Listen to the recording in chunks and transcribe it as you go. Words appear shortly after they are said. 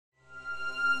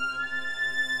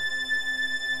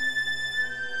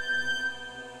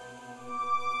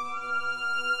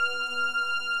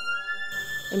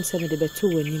I'm sending the better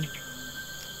winning.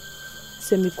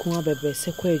 Send me Kuma Bebe,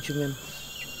 Sequoia Jumem.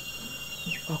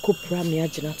 I could pram me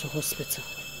agent to hospital.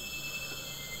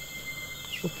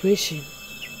 Operation.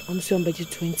 I'm so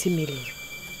budget 20 million.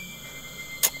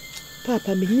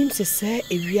 Papa, my name says, sir,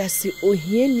 if we are see, oh,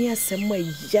 here near somewhere,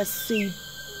 just see.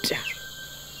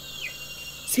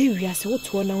 Say, we are so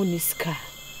what one on this car.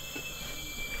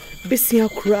 Bessia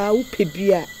crowd,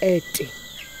 Pebia, 80.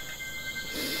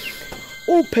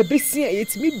 Oh, Pebesia,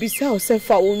 it's me beside self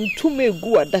found to me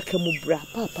go at Dakamubra,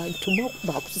 Papa, and to mock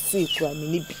back to say to a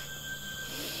mini.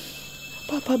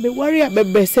 Papa, me worry about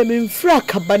Bessem in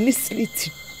frack, a banisly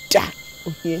to da.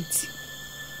 Oh, yes.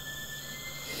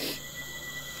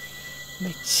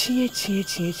 My chee.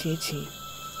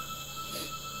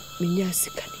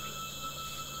 Minyasika.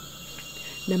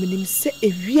 Na minim se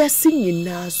ewiase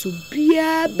nyina so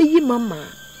bia beyi mama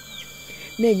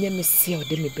na enye me se o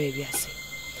de me ba ewiase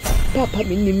papa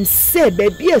minim se ba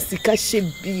bia sika hye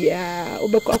bia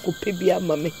obekọ akope bia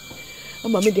mama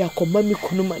me de akoma me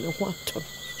kunu ma ne ho ato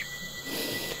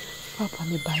papa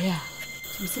me ba ya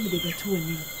me se me de beto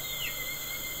ani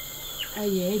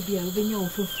aye bia obenya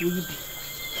ofofu yi bi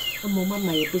ama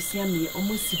mama ye besia me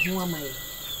omosi ho amaye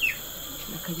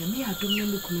na kanya me adom na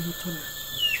me kunu ho to na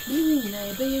Mimi na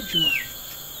ebe juma.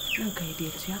 Nanka ide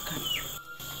etu Akan.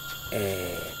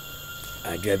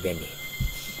 Adwa beni.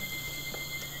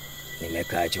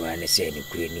 Nimeka ajwa ne se ni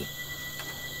kwani.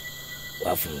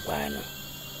 Wafun kwano.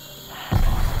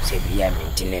 Se biya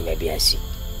mintine me biasi.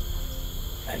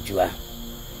 Ajwa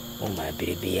uma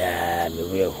biribia me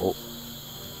wreho.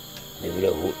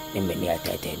 Ne meni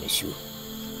atata mesu.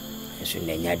 Eso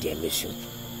na nya de mesu.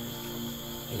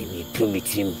 Ni mi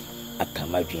promitrim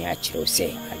akama dwen akire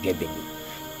se adwa beni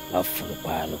wafunu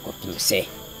kwa no kopim se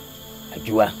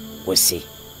adwa wose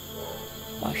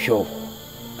mahwo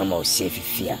ama ose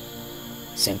fifia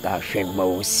senka hwen ma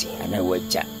wose ana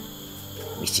waja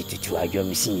misitutu adwa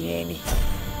misinyene ni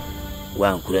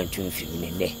wankura ntwemfi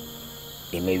minene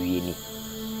de mawie ni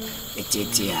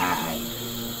etete hai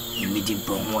imidi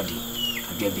pomodi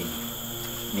adwa beni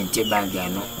mente banga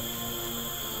no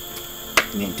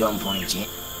mintomponje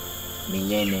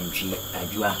Minyene ntwi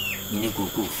adwa mini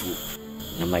kokofu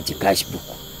na maji cash book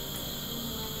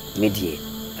medie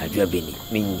adwa beni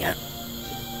minya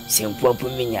sempompo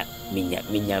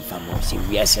minya famo se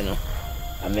wiase no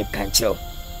ameka nchiro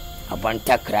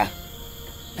abantakra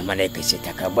na maneka se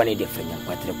takabone de fanya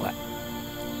kwatre kwa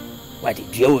wati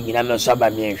duo nyina me so ba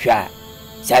mienhwa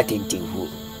sa tentenhu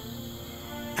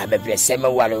abebre sema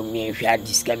waro mienhwa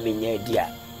diska minya dia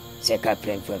se ka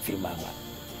premfo firma ba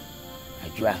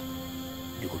adwa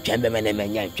Diko chambe mane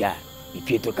manya twa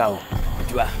ipieto ka ho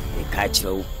twa e ka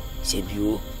chiro se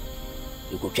biwo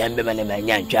diko chambe mane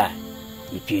manya twa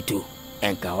ipieto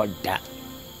enka hoda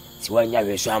si wanya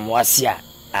weso amwase a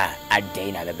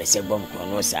adai na bebese bom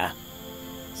krono sa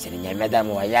se nya meda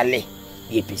mo yale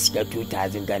ye pesika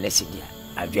 2000 Ghana cedi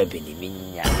adwa beni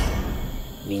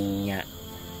minya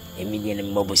eminie ne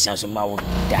mobosia so ma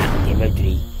woda e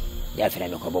meduri ya fera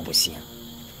me ko bobosia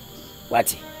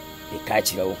wati e ka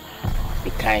chiro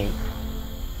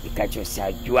Bikacho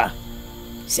sajua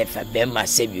sefa bema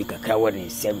sebi kakra woni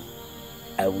nsem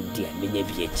awudi amenye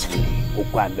biechi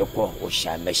okwa mekọ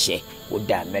ohya mehye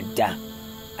oda meda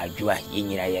adwa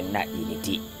yinyira ye na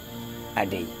yinidi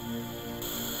adai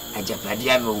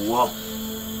ajapadia me wo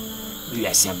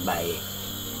bia sembaye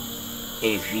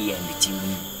ehwi ya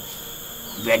mitimi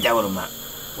beda woroma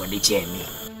wodi chemi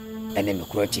ene me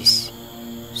crutches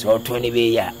so toni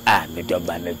be ya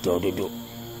medoba medododo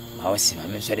Awasi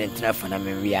mame so de ntina fana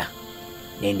me wia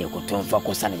ne ne kotonfa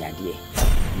kosa na yade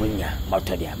munya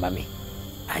matode amame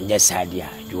anya sadia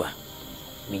adua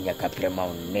minya kaprema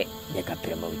onne ne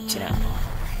kaprema uchina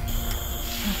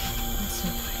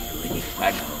ni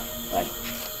kwado wai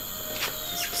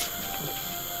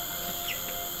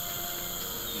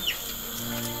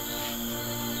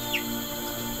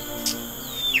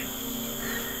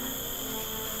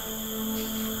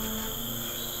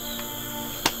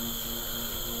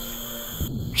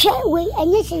we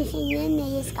anya shinsin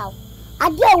ne yeska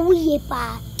adia wuye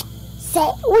pa se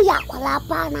uya kwala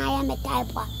pa na ya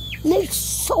metaipa me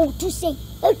so to say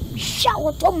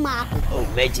shawo to ma oh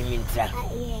meji mintra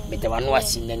metawano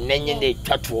asine nenye ne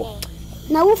twatwo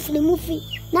na wo fili mufi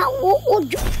na wo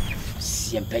ojo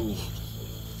siempani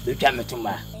betwa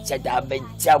metuma se da ba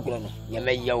jagro no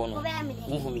nyame yewo no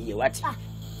nhumi ye wati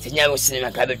se nya wo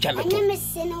sinema ka betwa meto anya me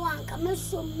sene wanka me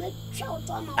so me twa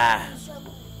to ma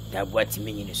da boati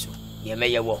menyine so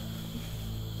nyame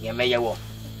yewo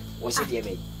wo se de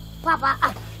be papa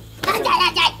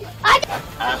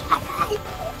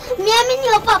miami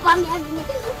ni papa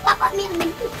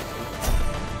miami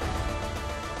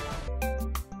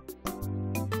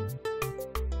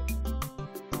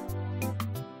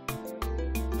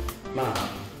Ma,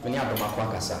 many of them are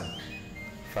Quackasa.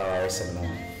 Far as no.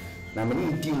 Now,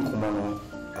 many dim Kumano,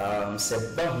 said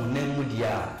Bahu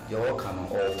Nemudia, your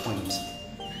Akan all point.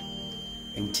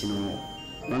 And Tino,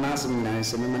 no answer me, and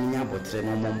some many about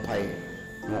no Mompire,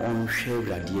 no on shade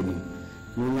radiating.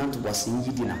 No one to was in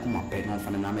Yidin Akuma pet on for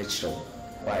an amateur.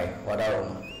 Why, what are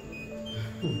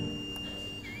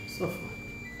so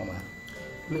far?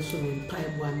 Monsieur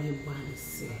Paiwane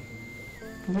say,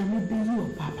 Mammy be your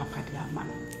papa, Padiaman.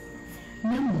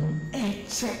 Namo,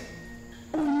 check.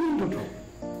 Only Dodo.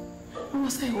 I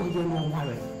was saying, oh, you know,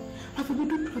 worry. I forgot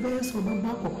to traverse from a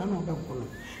back of another column.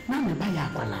 None by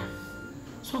Aquala.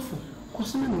 So for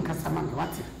Cosman and Casaman, what?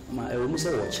 My almost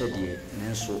a watcher, dear,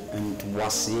 Nanso, and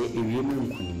was a woman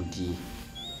community.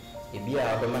 If you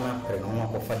are a man, I don't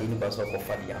know for the bus of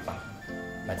Fadiapa.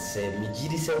 But say,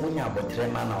 Mijidi said, when you are but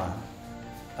Tremana.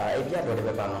 If you are the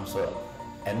Babano, so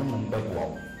and no big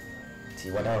wall. See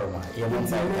what I remember. You want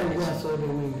to the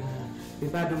wind.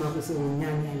 If I do not say,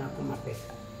 Yan Akumape.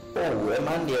 Oh, a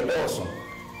man, dear Dawson.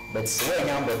 But swearing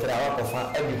out but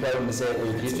every person say,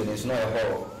 we Christian is not a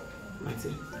horror. See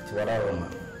what I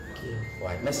remember.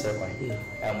 Why, Mr. White,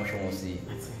 I'm sure we'll see.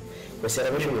 We said,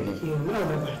 I wish you would be.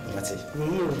 That's it.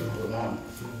 Good morning.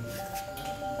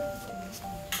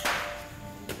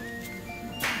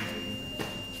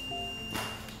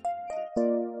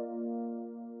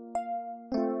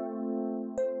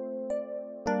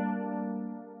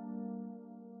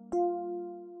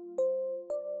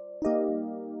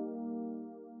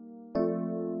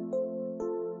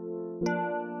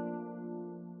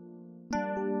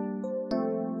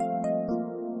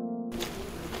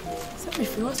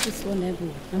 If you ask this one,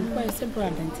 I'm quite simple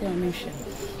and tell me.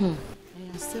 I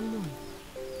am Simon.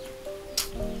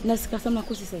 Let's get some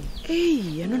of say.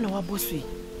 Hey, I don't know what boss we.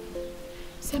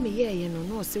 Send me here, you know,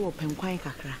 no, say open quine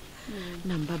cacra.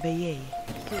 Number bay.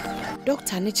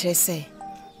 Doctor Nature say,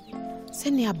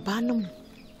 send me a banum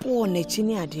born a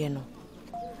chini adiano.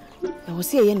 I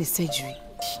was here any surgery.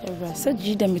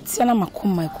 Surgery, them it's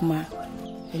Makuma.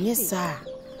 And yes, sir,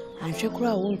 I'm sure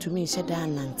I want to me shut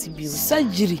down and to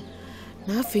surgery.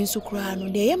 Na afei so kura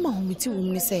no de yema homiti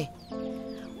wom ne say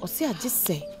o se age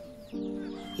say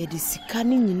ye de sika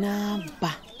ne nyina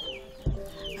ba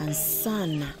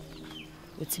ansana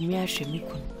otimi ahwe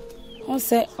mikun on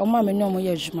say o ma me ne o mo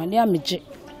ye adwuma de amege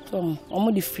so o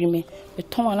mo de free me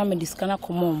beton ana me de sika na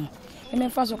komo me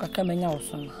fa so kaka menya wo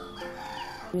so no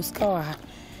wo sika wa ha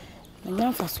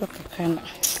menya fa so kaka na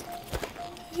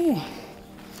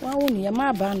wa wo ni ya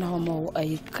ma ba na ho mo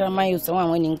ayi kraman yo so wa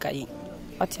wani nkai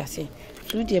what you say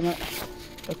to dem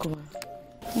Beko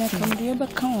na come dey be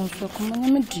kan so kuma na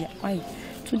me dia ai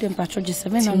to dem pa charge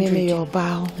 700 me your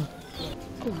ba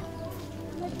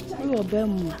wo ba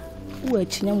mu wo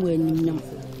achinya wo animnyam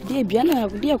dey bia na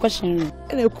dey question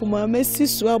na kuma mesi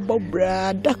so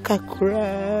abobra daka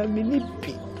kura me ni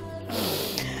bi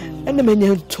ena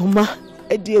menya ntoma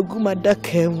e dey aguma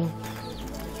daka mu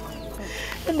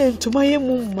ena ntoma ye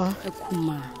mu ma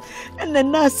akuma ena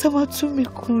na asama to me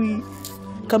kui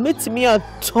kameti mi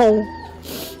aton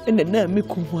ene na me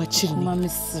ku ho achi ni ma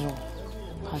misro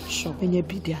pacho enya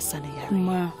bi di asane ya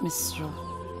ma misro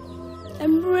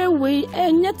emre we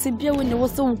enya tibia we ne wo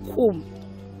se wukom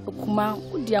akuma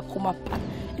udi akoma pa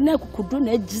na akukudo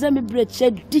na agiza me bre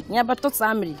che di nya bato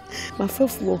samri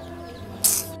mafafuo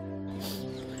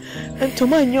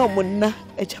entoma anya omunna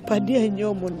echapade anya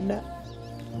omunna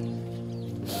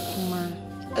ma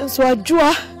enso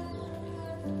adwoa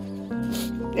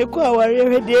Eko awari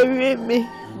hwede ewie me.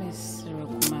 Misro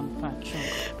kuma pacho.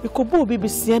 Beko bibi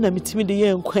sia na mitimi de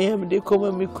ye nkwan ya me de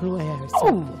koma me kunu ayare.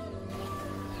 Oh.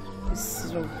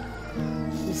 Misro.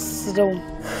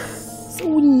 So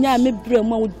unya me bra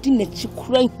mu odi na chi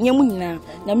kura nyam nyina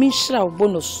na me nhira wo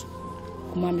bonus.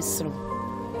 Kuma misro.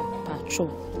 Pacho.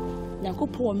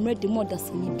 Nyakopo o mrede mo da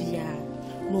sani bia.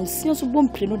 No nsia so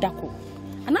bompre no dako.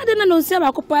 Anade na no nsia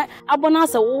ba kopa abona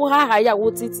asa wo ha ya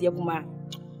wo titi akuma.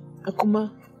 Akuma.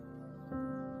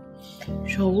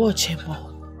 Show watch him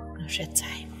no share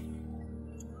time.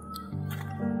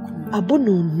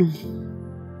 Abono num.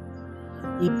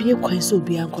 Ye bie kwan so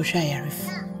bia nkwohwa yaref.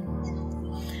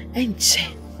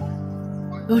 Enche.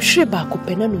 No hwe ba ko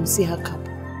pena no nsi hakabo.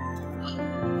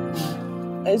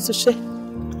 Enso she.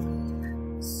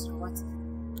 What?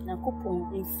 Na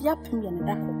kopon efiapem ye ne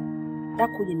dako.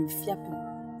 Dako ye ne efiapem.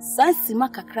 Sansi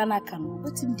makakra na aka no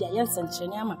betim dia ye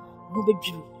nsankyerene ama no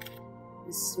bedwiri.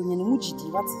 So nyane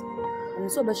mujidi what?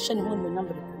 And so be shane ho no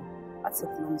number what's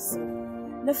economics.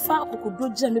 Le fa kokodo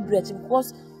gya me breach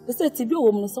because they say ti bi o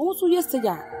wo so so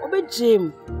yesterday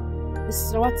obegem.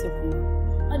 Is what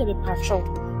economics. I dey be patrol.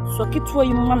 So kitwa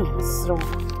yi mama me sro.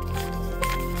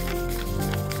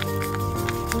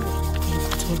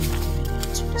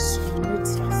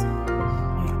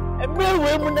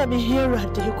 na me here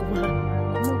at the Kuma.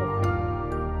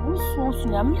 So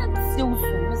I'm not so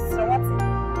what?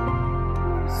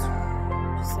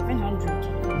 700.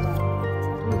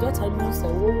 You don't tell me so.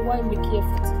 Why make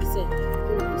effort to say?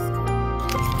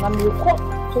 I'm your court.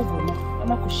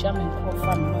 I'm a cushion and call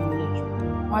family.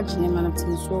 Imagine a man of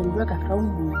tin so break a crown.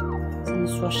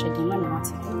 So shedding man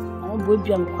water. I won't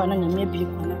be a corner and maybe a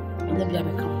corner. And maybe I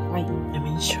become white.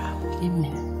 I'm sure.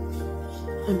 Amen.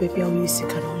 And baby, I'll miss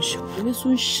it. I'm sure. You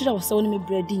soon should have sold me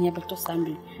bread in your better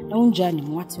Sunday. No journey,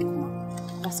 what you want.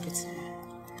 Basket.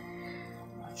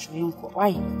 I'll show you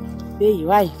why. Baby,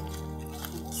 why?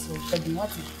 So, shedding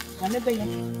water. I never if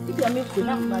you make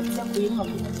enough, but you have.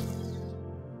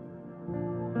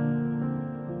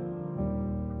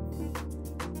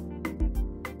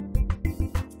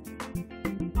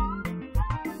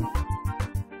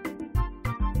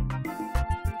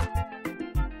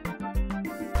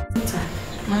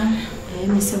 I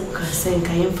am saying I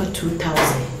am for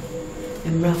 2,000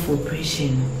 and rough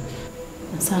operation.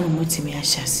 And son of Mutimi, I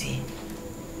shall say.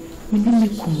 Minimum,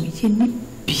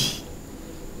 be.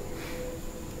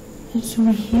 And so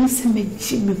we hear some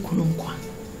Jimmy Kununqua.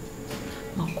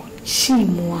 She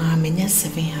more many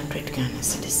 700 Ghana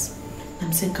cedis.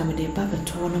 I'm saying, come to Baba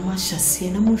to one of my chassis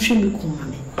and I'm sure you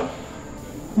come.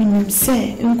 Minimum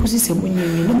say, Uncle Sissy, when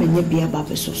you may be a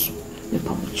Baba so. The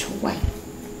Pamucho, why?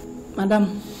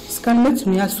 Madam, scan me to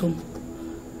me as soon.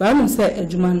 But I say a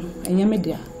Juman, and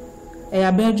Yamedia.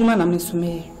 A bear Juman, I miss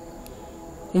me.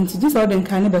 Into this order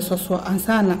can never so and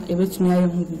Sana, a bit to me, I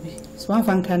won't be. So one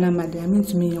fan can, my dear, mean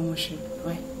to me, your worship.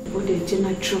 Why? What a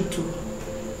general truth too.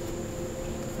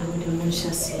 I would have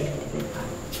say,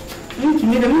 mean to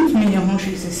me, your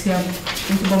worship is here.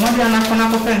 Into the mother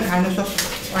and a friend kind of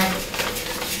why?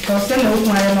 So send a look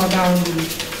my own down.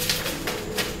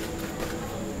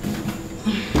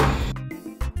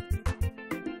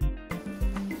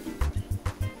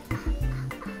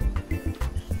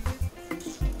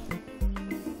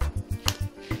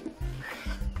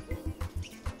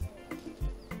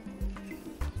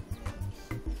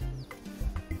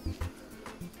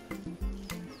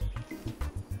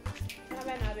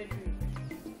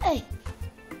 Hey,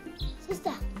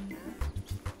 sister.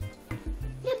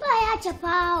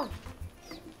 Chapao.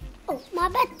 Oh, my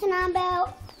bed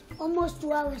number almost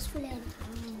 2 hours full. You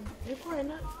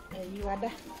are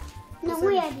there. No,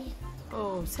 we are there.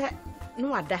 Oh, sir,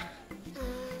 no other.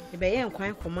 The Bayan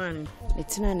quite command.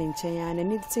 It's not in China and I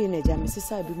need to see in a jam,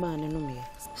 Mrs. I be man and no me.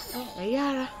 A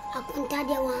yara. I can't tell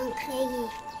you one crazy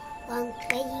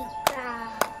cry.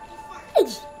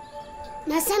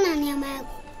 Nasana near my.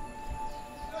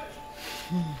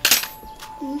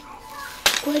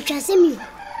 Quite trusting you.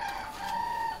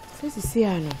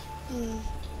 Siano.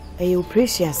 A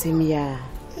precious in me.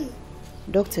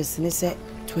 Doctors say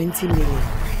 20 million.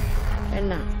 And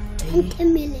now 20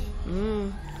 million.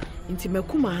 Into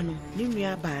Makumano,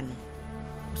 Nimia Bano.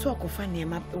 So I could find a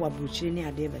map or butchery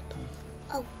near Deveton.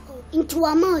 Oh, into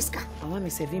a mosque. I want me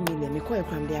 7 million. Me call a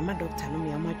crime, dear, my doctor, no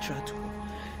me a match.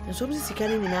 And so this is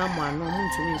carrying in our man, no moon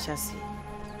to me, chassis.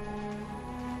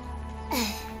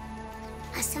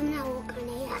 As I'm now walking,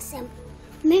 yes,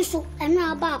 Misso, and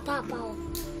now about Papa.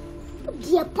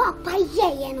 Dear Papa,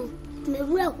 yeah, no, me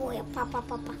real boy, Papa.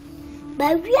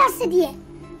 But we are said here,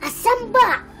 as some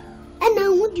bar, and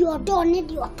now would your door need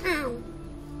your town.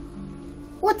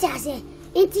 What I say,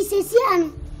 it is a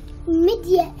sian,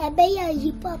 media, a bayer,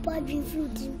 ye Papa drink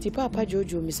fruit. The Papa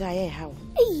Jojo, Messiah, how?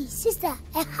 Eh, sister,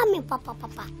 a hammy Papa.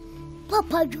 Papa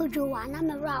Jojo, and I'm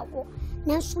a row.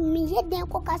 Now, so me yet then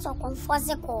cook us or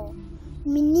confosical.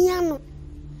 Miniano.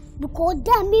 Because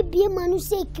there may be a man who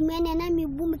say, man, and I may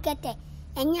boom cat,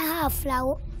 and ya have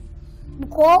flower.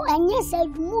 Because and yes, I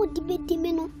more debate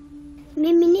meno.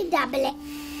 Me mini double.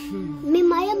 Me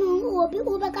my will be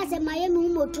overcast and my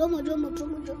motromo.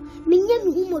 Me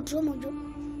yam humotromo.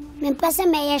 Me pass a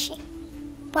mayashi.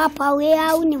 Papa, we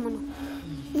are unimono.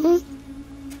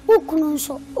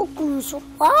 Ukunso.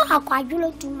 Oh, how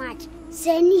quadrulo too much.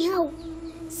 Say anyhow.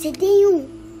 Say you.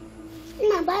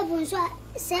 My Bible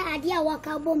say adia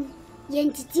waka bom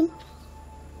yentitim.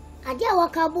 Adia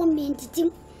waka bom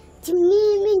yentitim.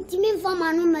 Timmy for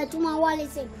manu metuma wale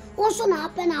say. Also na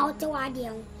happen out to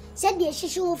adia. Said the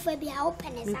shishu fabia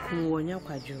open as a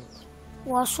quadru.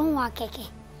 Was soon wakeke.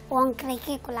 One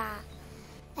crackula.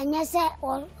 And yes,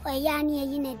 or a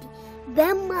yanny unity.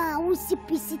 Bema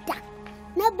usipisita.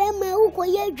 Na bema uko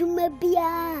yeju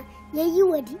mebia. Ye you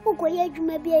would uko yeju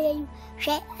mebia.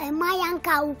 She and my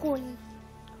anka uko.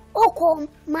 Oko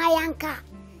my anka.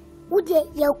 Would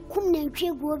ye come and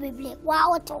tree go be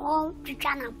wow to all to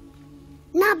channel.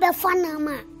 Na be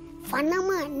fanama,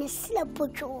 ne slip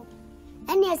pucho.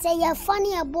 And you say you're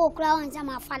funny a book round some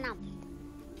fanam.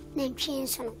 Name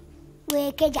change no.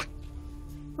 Where Keja?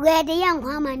 Where the young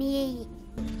woman ye?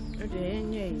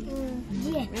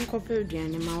 Yeah, Uncle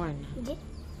my one.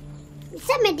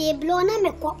 Some day blown and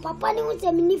a cop, Papa was a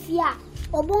minifia,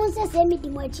 or bones as a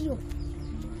meeting what you.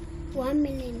 1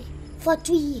 million for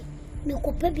 2 years. Me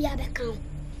could be at account.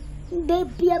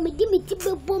 Baby, I'm a dimity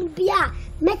bombia,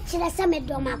 match la same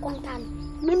doma contan.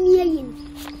 Mimian,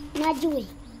 Najui.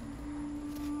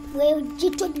 Well,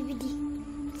 Jito Bibidi,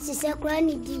 Sister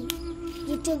Granny D,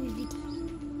 Jito Bibidi.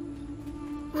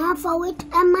 Half a week,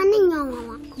 a manning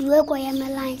on you work where I'm a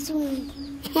line soon.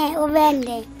 Over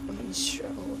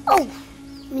oh,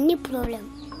 mini problem.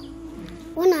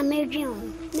 When I'm married,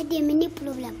 mini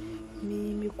problem.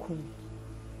 Me come.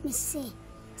 Me say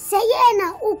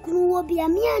na ukunu wo bia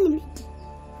me animiti.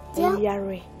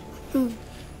 Yare.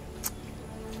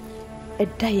 A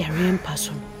diary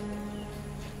person.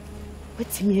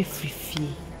 What's me a free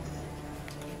fee?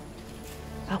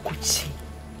 I could see.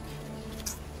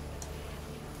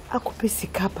 I could be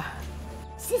sikapa.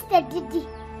 Sister Didi.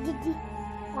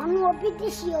 One will be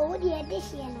this year, what year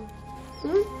this year?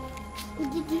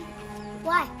 Didi.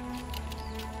 Why?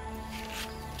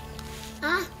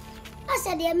 Ah? I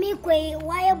said, they make way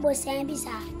wire boss and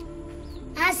bizarre.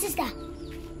 Ah, sister.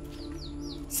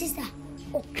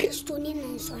 Oh, Christonian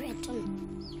and Soreton.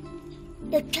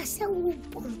 The Chassa will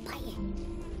pompire.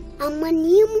 And my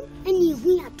name and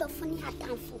you are toughening at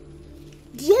Tanfo.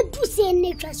 Dear to say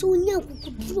nature so young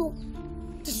could grow.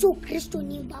 The so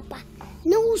Christonian papa.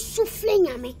 No souffling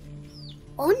at me.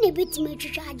 Only bit me to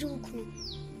charge you.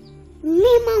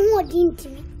 Me, my word into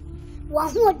me.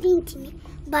 One word into me.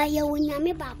 By your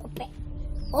Yami Bacope.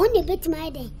 Only bit my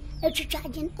day, a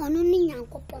charging on only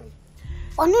Yankopon.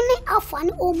 On only Alpha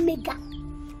and Omega.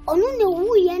 On only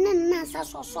woo yan and Nasa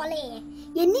so sole.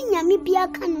 Yenin me be a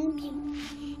canon be.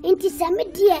 Inti Sammy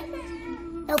dear.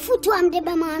 A foot to am de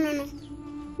Bamano.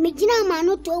 Mijina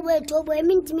mano tobo, I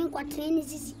mean to me what train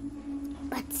is.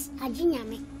 But a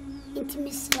jinyame. Inti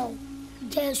Miss Low.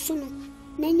 Jesuno.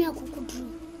 Nanya Kukudu.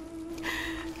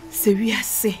 So we are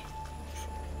say.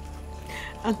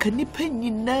 Anka nipa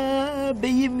nyina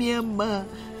beyi mi ama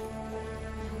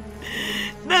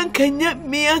na anka nya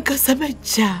mi anka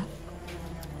sabecha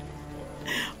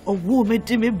owo me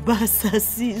de me basa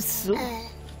siso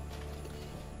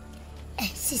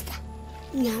sister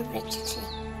nya rechiche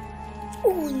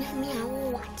nya mi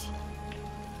awo wat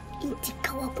inti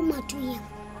kawa kuma tuya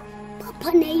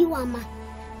papa na yi wa ma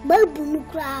babu mu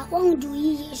kra won do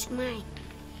yi is mine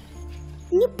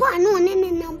nipa no ne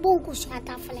na bonko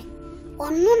shata fle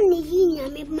Onu ni yi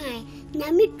nyame mai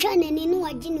nyame twa nani no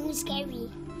wagi no scary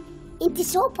inti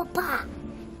so papa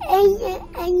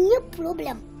enye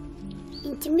problem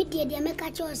intimidate de make a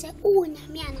cho say o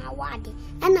nyame ana awade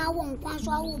ana awo nkwan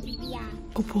so awo bibia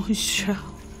koponsha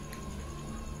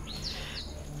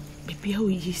bibia o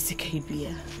yi sika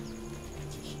bibia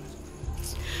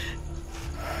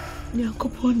nya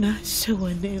kopona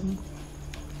shawanem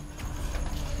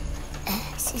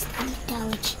sister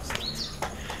Dawich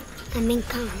I'm in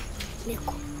calm,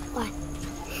 Beko. What?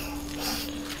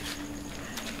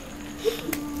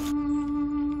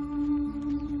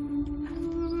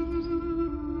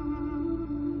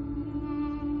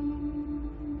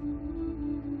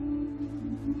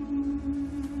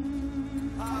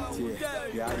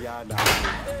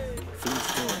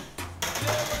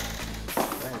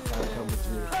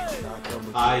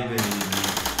 I believe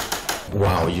you.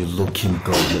 Wow, you're looking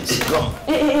gorgeous. Go.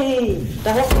 Hey,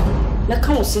 Dewo. Na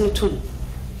come sing too.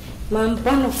 Man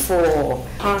ban for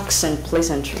parks and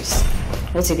pleasantries.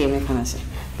 What's the name can I say?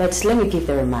 But let me give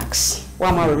the remarks.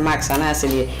 One more remarks and I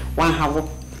say one have a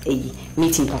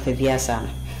meeting Papa Biasa.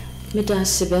 Me da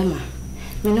sebema.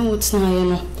 Me no what's na you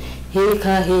know. Hey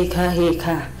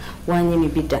ka. One ye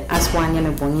be the as one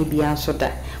ye boni bia so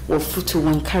that will foot to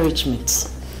encouragement.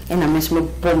 And I must me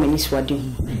bomb any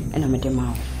swadin and I'm a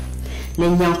demau.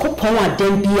 Nyankopon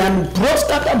adem bia no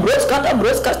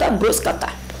broskata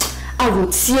I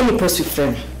would see me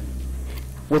persufre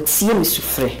would see me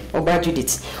sufre oba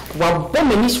Judith wa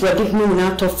bomani swade hu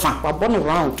na to fa wa bon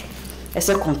round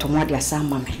ese kontomo de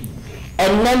asama me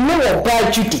enne me oba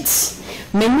Judith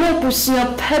me no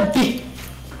busia pabi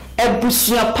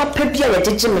ebusia papa bia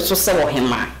wejeje me so se wo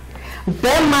hema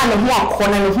be ma ne ho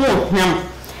akona ne ho hwam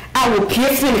I will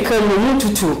pay for the come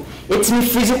tutu. It's me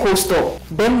physical store.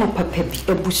 Ben my papa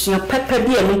ebusia papa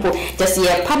bi enpo just ye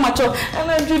pamato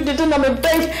and I do it and I'm a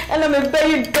babe and I'm a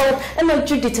baby girl and I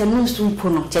do it and no sumpo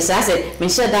no. Just I said me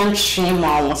share down shame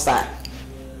on side.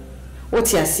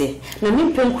 What you say? Na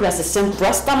me pen kura se sem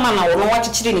rasta man I won watch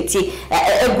chiri ne ti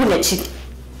egu na chi.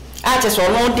 I just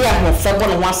want no dear who fell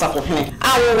on once upon him.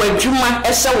 I will Juma,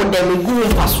 a show with them,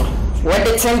 good pass. What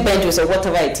the 10 benches or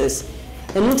whatever it is.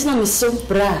 The Newton is so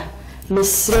bra,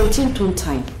 Miss 17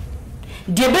 time.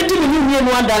 The better you know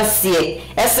that see,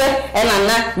 Essa and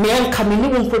Anna, me and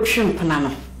Camino put shrimp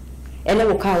panano. And I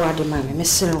will call out the mammy,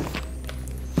 Miss Cyril.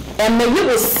 And may you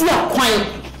will see a coin,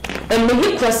 and may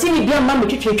you cross any dear mammy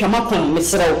to take a mapon, Miss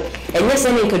Cyril, and yes,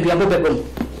 any could be a bobble.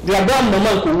 The above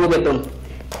moment who will be done.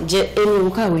 Je any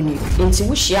ukawini, into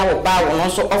which she will bow and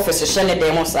also offers a shell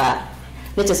demos are.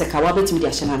 Let us a cowabit with the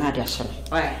Ashan and Adiashan.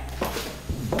 Why?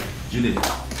 Julie.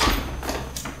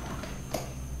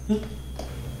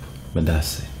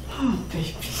 Madasi. Oh,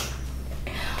 baby.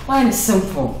 Why is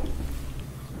simple?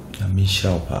 I'm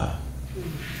sharper.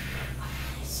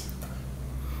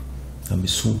 I'm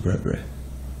so brave.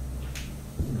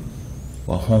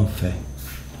 Wa home fair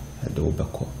at the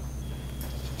Beko.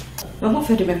 I'm not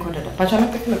ready to make order, but I'm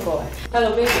picking a call.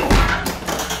 Hello, baby.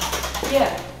 Yeah.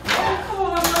 Come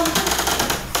on,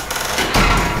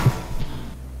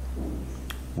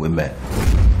 Women.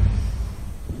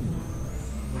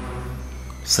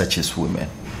 Such as women.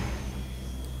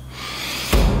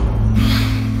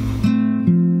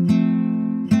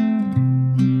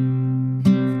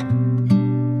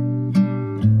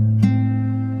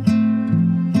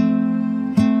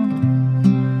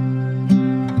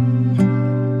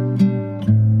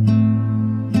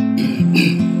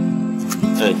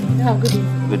 Hey. Oh, good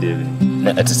evening. Good evening.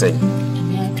 At the same.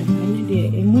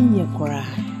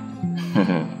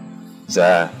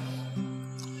 Sir.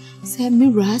 Say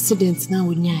mirror accident now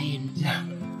with Nyan. Yeah.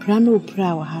 Prano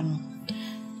Prawa Hano.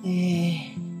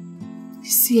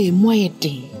 See a moye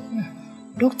day.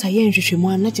 Doctor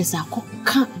Yenjishimwa, not just a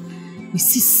cock.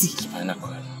 Mississippi.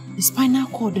 The spinal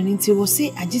cord and it was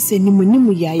say, I just say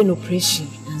Nimu ya in operation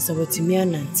and so what me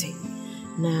anante.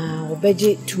 Now,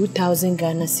 budget 2,000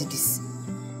 Ghana cedis.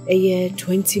 A year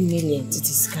 20 million to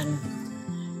this scan.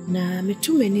 Na me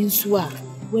too many swa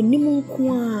when Nimu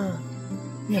kwa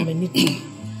Yamaniti.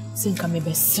 Sinka me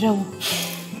besrew.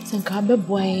 Sinka be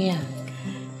boy.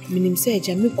 Minim say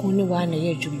Jamaica no one a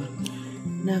year juma.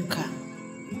 Nanka,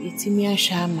 it's me a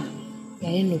shama. Ya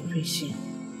in operation.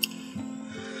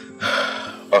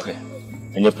 Okay,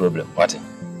 any problem? What?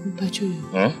 Pachu.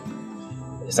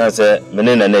 It's not a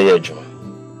menina na year juma.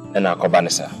 And I call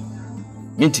Banessa.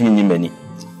 Meet me many.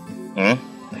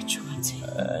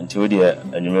 Until dear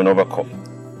and you may overcome.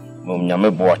 Mum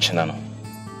Yame watch nano.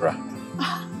 Ra.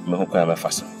 Mahoka am a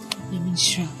faster. I'm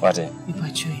sure. What? We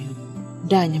patrol you.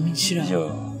 Dan, I'm sure.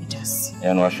 Yo. It does.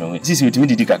 And wash me. This is with me,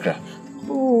 Dicacra.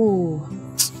 Oh.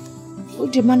 Oh,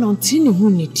 the man on tin who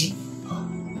need it.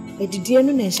 I did dear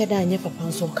no and shada and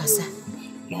papa so cassa.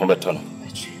 No better.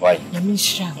 Why? I'm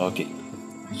sure. Okay.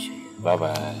 Bye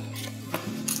bye.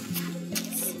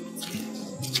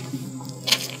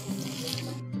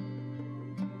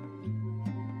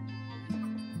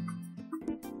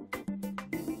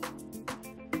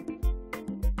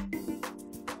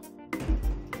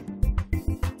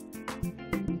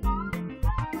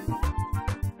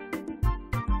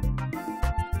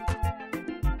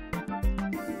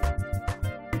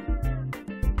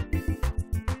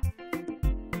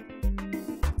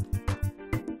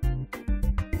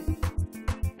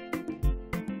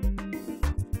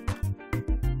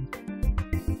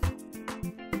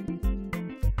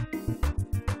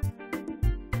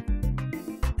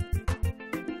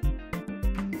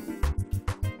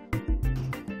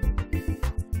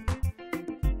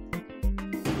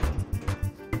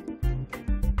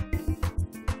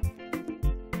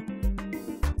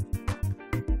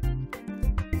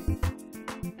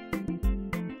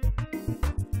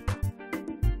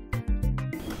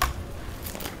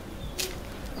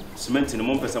 Cement in the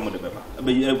moment, some of the paper.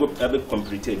 I be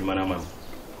completed, man.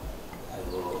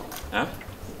 Huh?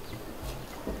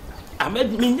 I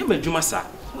made me never Jumasa.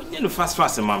 When you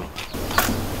fast, mammy.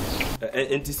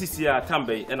 And to see a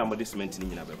tambe and I'm a cement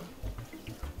in your baby.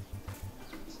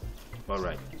 All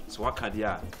right. So what can you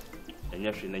and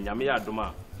Yashin and Yamia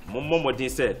Duma? Momo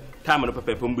did say, time on the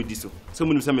paper, Pumbudiso.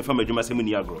 Someone who sent me from a Juma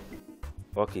Seminiagro.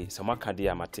 Okay, so what can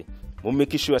you mate? We'll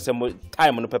make sure some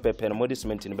time on the paper pen and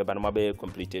modisment in the Banamabe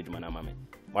completed, Manamame.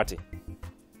 What?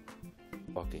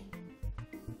 Okay.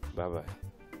 Bye bye.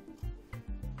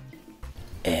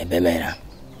 Bemera,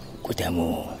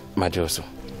 Kutamu, Majoso.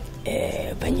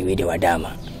 Panyuide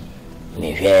Wadama.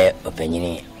 Me fair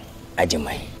opinion,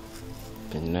 Ajamai.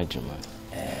 Penajuma.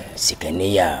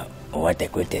 Sikania, what a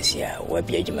courtesia,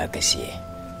 Wabiajumakasia.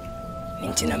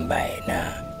 Nintinambai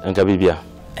na. Ankabibia.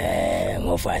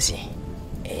 Mofasi.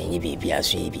 Ni bibi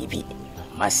aso yi bibi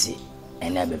masi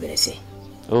ena bebere se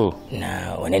oh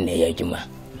na wona na ya adwuma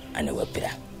ana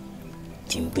wapira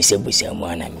Timbusebusa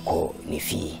mwana mko ni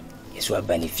fi. Yesu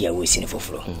aba ni fi awo sini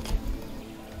foforo.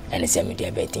 Ane se me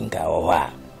dia betinka wo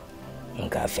ha.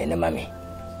 Nka fe ne mame.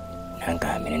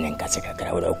 Nanka me ne nka se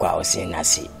kakra wo kwa wo sin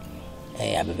nasi.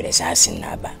 Abebere sa sin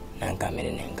na aba. Nanka me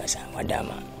ne nka sa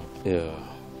wadama. Yo.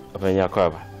 Apanya kwa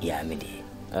aba. Ya me di.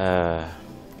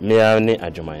 Me ya ni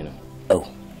adwuman no. Oh.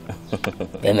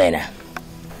 Bemena.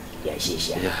 Ya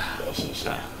shisha.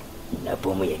 Na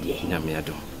pomo ya die. Na me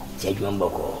adom. Adwuma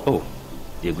mboko. Oh.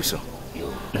 Yeguso. Yo.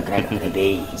 Nakra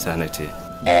be. Sanete.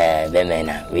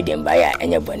 Bemena we dem baya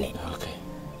enya bone. Okay.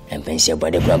 Empense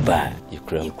bode kwampa.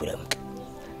 Yikuram.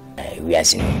 We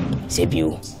asin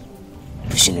sebiu.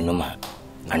 Pusinu no ma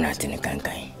anatene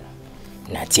kankan.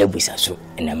 Na tiabusa so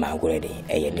na magore de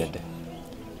eyede.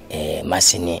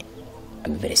 Masini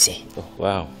abeberese. Oh,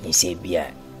 wow. Ni se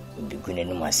bia bigune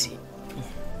no masi.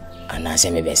 Ana se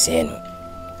mebese no.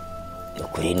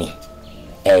 Okureni.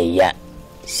 Ya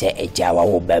se ejawa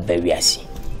wo baba wiase.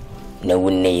 Na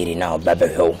wunne yiri na baba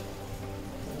hwew.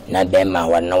 Na bema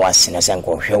wa na wasene se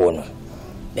nko hwew no.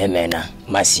 Bema na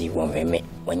masi wo hweme.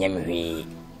 Wanya mehwe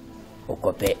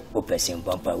okope opesen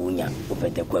pampa wunya,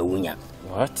 opete kwa wunya.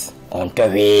 What? Onto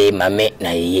hwe mame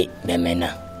na yeye bema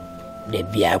na. De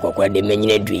bia kwakwa de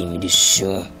menyine dream di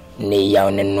su ne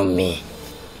yaw ne no me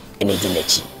ene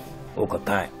ginechi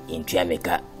okaka intua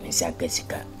meka mensa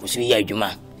kasika usu ya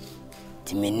adwuma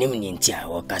ti menim ni ntia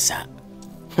wakasa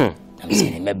amse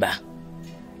ne meba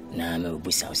na me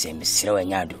obusa o se mesre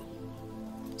wanyado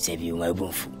se bi wa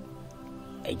bunfu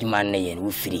adwuma ne ye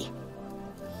no free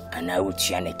ana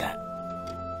utua ne ka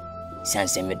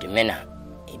sanse me de mena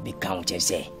e bi kan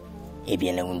chese e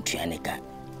bi na untua ne ka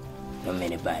no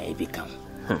many by a become.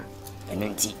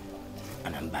 Anunti,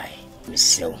 and I'm by Miss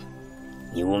Slow.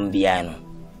 You won't be ano,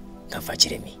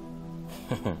 Cafachere me.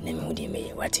 Name would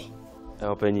me, what?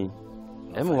 Oh, Penny.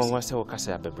 Everyone wants to cast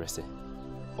a bebrese.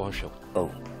 On show.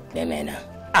 Oh, the manner.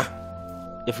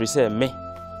 If we say me,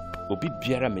 will be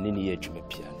beer a menini edge me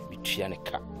piano, be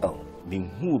trianica. Oh, being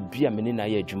who be a menina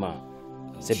edgema,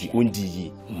 said the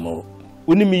undi mo.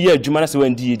 Only me ye Jumanas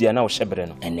when deed are now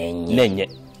shepherding, and then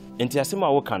yet. Enti asema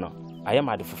wo kano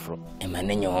ayama de foforo e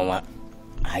manenyo wonwa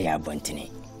aya bontene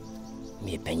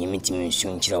me panyimiti mensu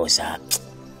nkyira wo sa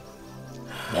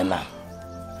bema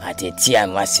ateti a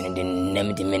masene de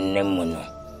nam de menam mu no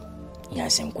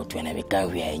nyasem koto na be kan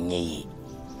hwe anyeyi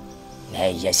na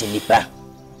ya se nipa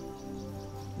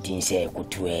din se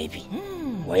koto abi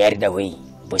wo yare da hoi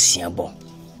bosia bo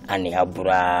ane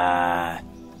abura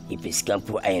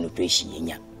ipeskampu ayeno peshi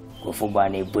yenya kofo ba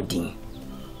na bodin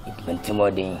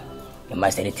Bentimodin, the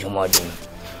master Trimodin,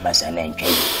 Basana and Kay.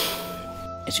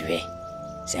 As you say,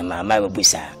 say, my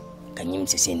busa, can you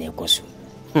say ne kosu?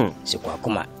 So,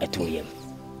 Kwakuma at 2 a.m.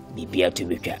 Be to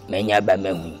be cat, many by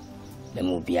memory. The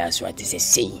movie as what is a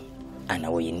say, and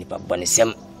away in Nipa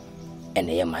Bonisem and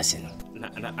the Yamasin.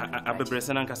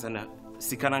 Abresan Cassana,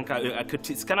 Sikananka, I could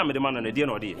scan a man on a dear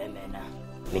or dear.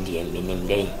 Minim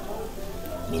day,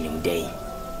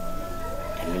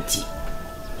 and tea.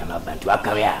 I'm about to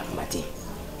career, Mati.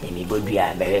 Emi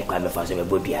Bobia, very quite before some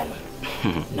Bobiano.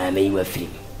 Now may you were free.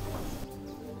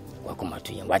 Welcome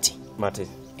to you, Mati. Mati,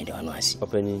 and the one was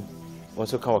opening.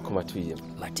 Also, come to you,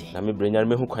 Mati. Now me bring your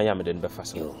me who can yam and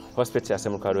befast. Hospital,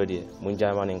 some already,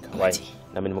 Munja morning, why?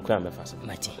 Namin Mukram,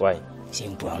 Mati. Why?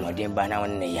 Simple, no dim by now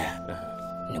in the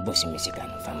year. No bossy Michigan,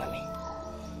 family.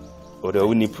 Or the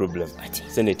only problem.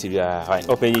 Send it to you.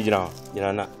 Open you now. You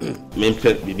know, main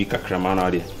pet be big craman or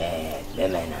the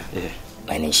Lemana.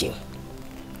 Manishing.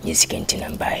 Yes, can't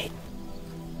and buy.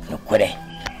 No quere.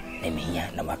 Let me hear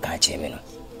no catch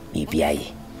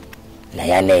BBI.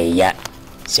 Nayane ya.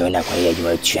 So na kwa you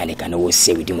are trying to always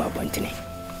say with you my bontine.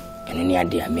 And any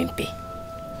idea mempe.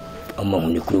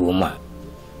 Among the crew woman.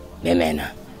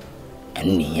 Lemana.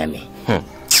 And near me.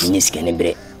 Yes, can a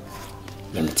break.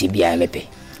 Them tibia mepe.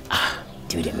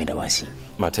 To the middle was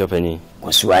Mateo Penny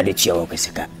was wadi chia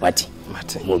wakasika what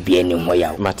Mate mo bi eni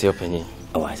hoya Mateo Penny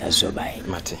o asa so bai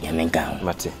Mate yamenka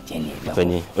Mate Jenny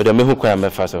Penny o de me hu kwa me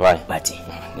fa so why Mate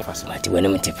never so Mate wena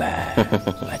mtipa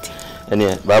Mate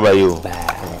any baba you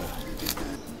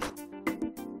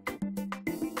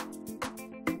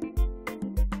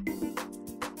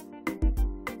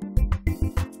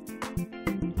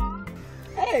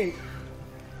Hey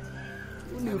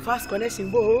uni fast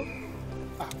connection bo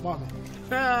Mama.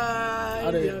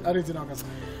 I didn't know.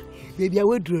 Baby, I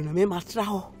will do no me master.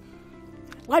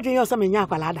 Why do you some in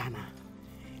Yapaladana?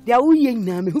 They are we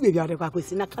young who be the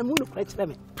Quackers in a camoon of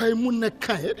them. Pay moon a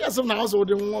kind. Yes, some house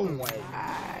or in one way.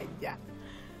 Yeah.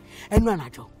 And one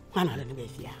at all. One other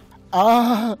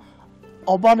than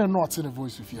Obana not in a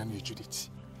voice with you and Judith.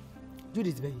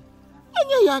 Judith, baby.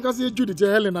 Anya ya ka say Judith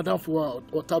Helen Adam for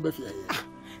or Tabefi.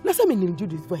 Na say me nim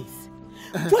Judith voice.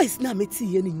 Voice na me ti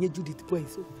ye ni Judith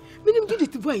voice. Me nim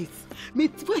Judith voice. Me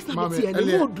voice na me ti ye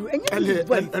ni modu. Enya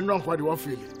voice. And run for the one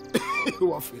feel.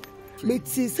 What feel? Me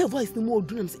ti say voice ni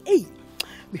modu na me say, "Hey,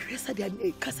 me hwe say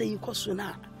dey kasa yi koso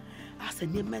na." As a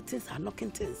near things are knocking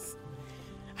things.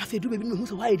 After do baby who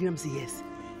say why did I say yes?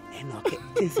 And okay,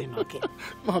 things are okay.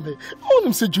 Mommy, I want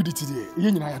him say Judith today.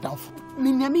 You know I down for.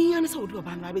 Me na say do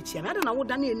about na be chia. I don't know what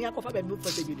Daniel ni akofa baby for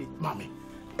say Judith. Mommy,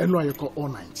 eno aye call all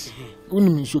night.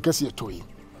 Uni show kese e toyi.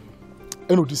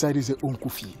 Eno decide say on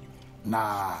kofi.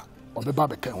 Na obeba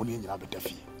be kan oni nyina be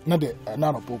dafi. Na de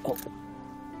na no poko.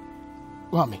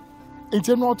 Mommy, it's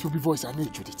not to be voice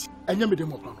and Judith. Enya me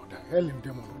dem okra no da. Helen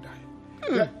dem no da.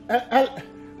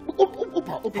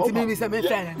 Opa. It's me say me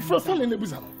friend. Friend na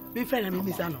buza no. Me friend na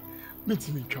me say no. Me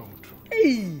ti me twa wotro.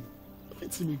 Hey. Me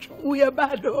ti me twa. We are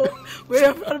bad oh. We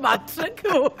are from Matrick.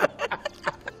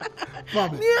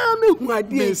 Mama. Me hu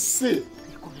ade. Me say.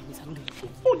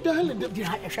 Oh darling, dey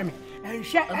hwe me.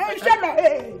 Enhwe me.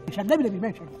 Eh. Shada bi me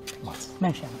hwe.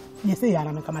 Me hwe. Ye say ya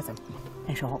na me kama sam.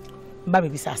 Enhwe ho. Mba be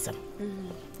bisa asam.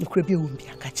 You kura bi won bi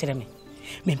aka kire me.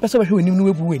 Me pese ba hwe onim no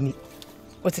webu wani.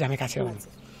 What did I make a child?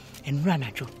 And run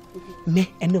at you. Me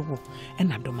and the wo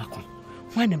and I do my con.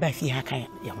 One by fear, I can't.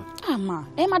 Ma,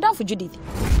 Madame for Judith.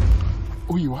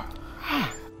 Oh, you are?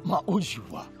 Ma, oh, you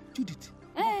are. Judith.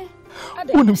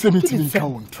 Wouldn't say me to me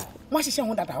count. Why she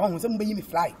want that I want somebody me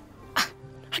fly?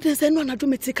 I didn't say no, I do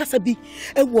me take Casabi.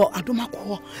 A war, I do my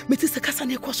call. Me take the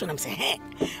Cassani question. I'm saying, hey,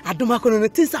 I do my con on the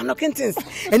things I'm knocking things.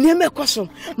 And near my question,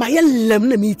 my young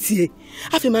lemon meet here.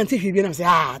 After my tea, I'm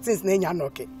saying, since name you're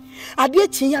okay. I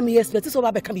did change me, yes, but this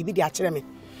over become be the archery.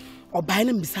 Or buy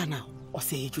them besana, or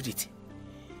say Judith.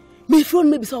 Me phone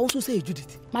maybe also say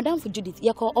Judith. Madame for Judith,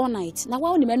 you call all night. Now, why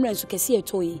only men who can see a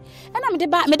toy? And I'm the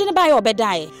buy or bed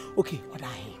die. Okay, what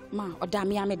I ma, or damn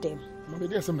me, I'm a dame.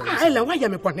 Why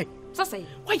am I bonnet? So say,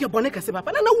 why your bonnet can say, but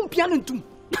I won't piano too.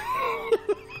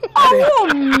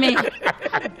 Oh, me,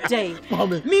 day,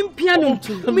 me piano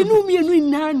too. Me no me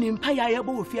and none in Paya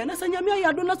both, and as I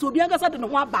don't know so be a sudden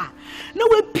waba. No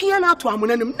way piano to a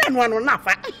man and one or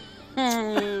nothing.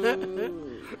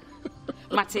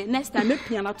 Mate, next time, me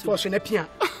piano to fortune a piano.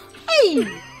 Hey,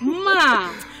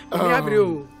 ma, me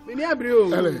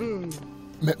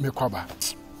kwaba.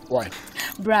 Why?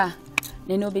 Bra,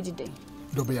 they know be day.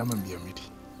 Do be a man be a meeting.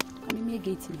 Come me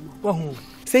gate no.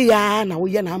 Say ya na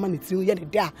we ya na man ti ya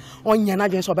de a onya na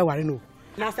dwen so be ware no.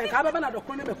 Na sen ka ba na do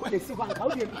kon be ko de si ho an ka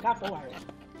wo de ka fa ware.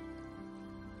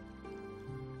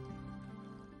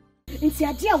 Nti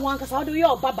ade a wan ka sa do ye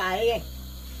obaba ye.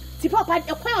 Ti papa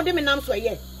e kwan o de me nam so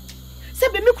ye. Se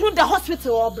be me kru da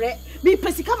hospital obre. Me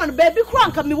pesika man ba bi kru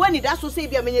anka me wani da so say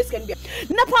bia menye scan bia.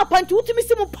 Na papa nti wutimi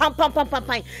si mu pam. E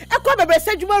kwa bebre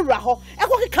sadwuma wura ho. E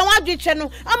kwa keka wa adwetwe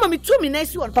no ama me tu me na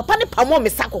si won papa ne pamo me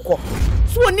sakokọ.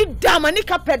 So ni dama ni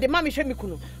kapre de ma me hwe me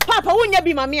kunu. Papa wonya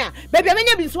bi ma me a. Ba bia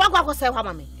menya bi nso akwa akosai kwa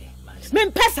ma me. Me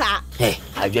mpesa.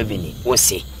 Adwa bi ni wo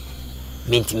se.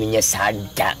 Mentimi nya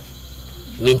sada.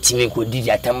 Mentimi ko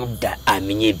di atam da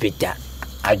amenye beta.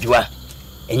 Adwa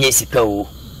enye sika o.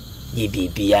 Ye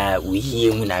bibia wo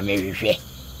yie mu na me hwehwe.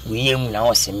 Wo yie mu na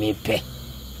wo se me pe.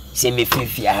 Se me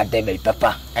fifi a da be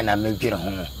papa na me dwere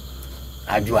ho.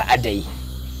 Adwa adai.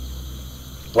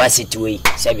 Wa situi,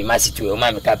 se bi ma situi o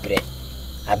ma me kapre.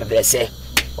 Abebere se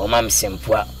o ma me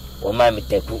sempoa, o ma me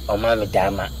taku, o ma me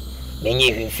dama.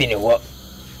 Menye hwehwe ne wo.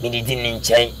 Me di ni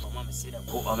nchen. O ma me sira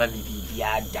ko o ma me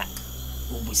bibia da.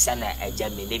 Ubusana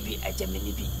ajame ne bi.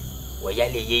 Wo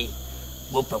yale yi.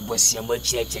 Bo pa bosia mo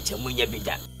cheche munya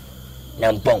bida.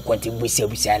 Na mpon kwante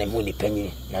busia na mu ni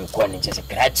panyi na nko ne chese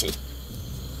krachi.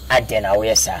 Ade na wo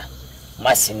yesa.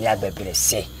 Masini abebere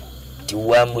se. Ti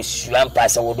wa musuan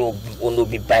pasa wo ono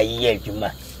bi bayi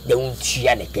adwuma. De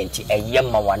untua ne kenti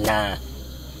eyema wana.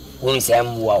 Won se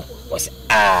mwa was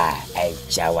ai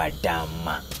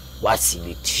chawadama. Wasi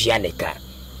bi tua ne ka.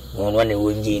 Won ne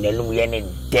wonyi na lum ye ne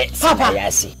de sana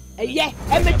yasi. Eye,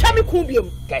 me twa me kun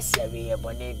biom. Kasi we ye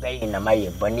boni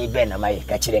be na maye,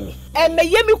 ka kire me. Me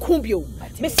ye me kun biom.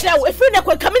 Me sra wo efiri na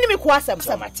kwa kamini me ko asem.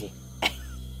 Samate.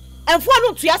 Enfo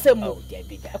no tu asem mu.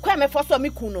 Kwa me fo so me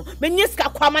kun no. Me nye sika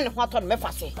kwa ma ne ho ato no me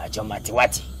fa so. Ba jomate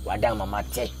wati, wadan mama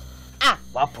te.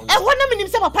 Wapo. E ho na me nim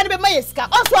se papa ne be maye sika.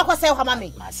 Onso akwose ho ma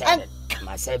me.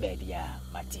 Mase be dia,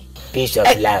 mate. Peace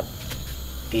of love.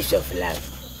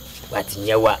 Wati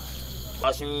nyewa.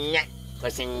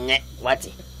 Wasunye.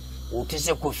 Wati.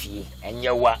 Utise kofi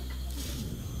enyewa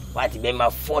wati be ma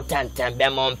 4 tantan be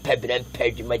ma pebre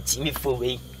pedwuma timi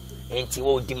fowe enti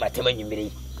wo di matama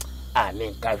nyimire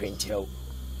amen ka hwenkyerɛw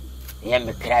ye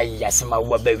me kra yasema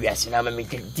wo ba wiase na ma me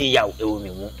di yaw ewo me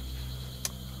hu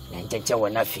na nkyɛnkyɛ wɔ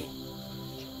n'afe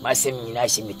masɛm nyinaa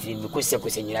hyɛ me tirim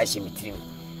kosɛkosɛ nyinaa hyɛ me tirim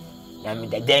na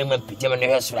medadan ma mpegyam no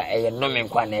hwɛ soro a ɛyɛ nnome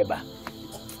nkwa na ɛba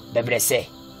bɛbrɛ sɛ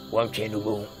wɔntwɛn no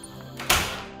bohu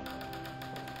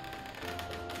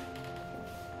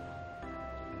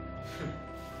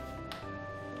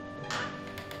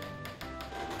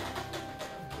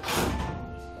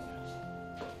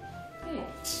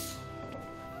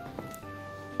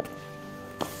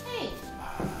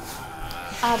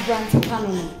Abrant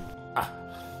Canon.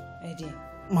 Eddie.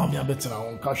 Mammy, I better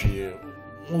on cash here.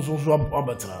 Also, I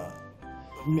better.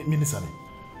 Minister.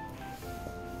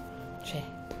 Che.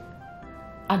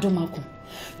 Adomako.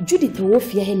 Judith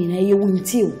Huoafe hen in a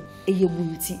wuntil, a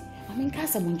wunti. I mean,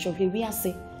 Casamoncho, here we are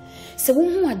say. So,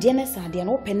 who are dearness are the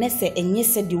open nesse, and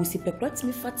yes, said you see perplexed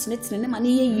me fat snits and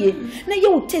money ye. Now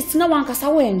you taste no one because I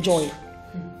will enjoy.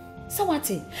 So what?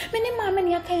 Many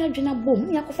mamma, I can't drink a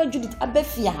boom, Yakofa Judith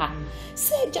Abefia.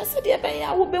 Say, just a dear bay,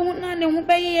 I will be one and who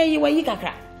bay you a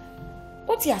yigaka.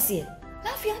 What's your say?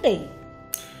 Laugh your day.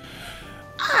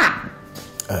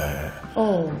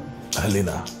 Oh,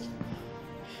 Helena.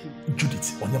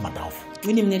 Judith, on your mouth.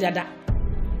 We need that.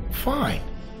 Fine.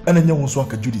 And then you want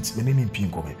to Judith, my name is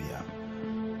Pinko, maybe.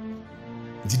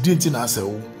 Didn't I say,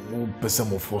 oh,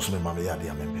 person of force me, mamma,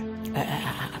 dear member?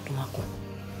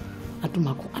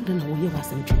 Atumako, I don't know where you was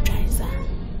some child.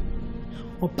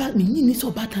 Or part me,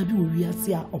 so bad I do, we are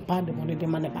see or part the money, the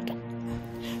money back.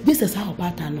 This is how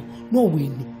bad I know, no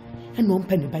winning, and no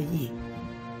penny by ye.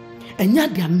 And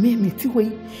yet, there may me two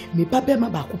way, me papa my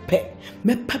back pet,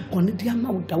 me pep on the dear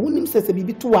mouth, the woman says a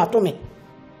baby too out of me.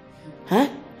 Huh?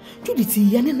 Judith,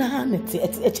 Yanina,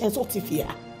 a chance of fear.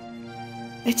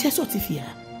 A chance of fear.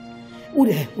 Would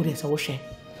I so share?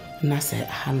 Nasa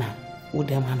Hannah, would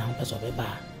them Hannah was of a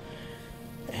bar.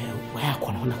 Where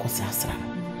Corona Consastra.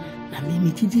 Now,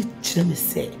 maybe did Chile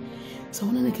say, so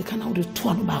when I can out the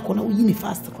 2 back on a winning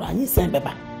fast cry, you send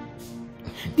Baba.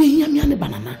 The yammy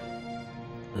banana.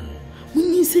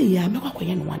 When you say, I'm not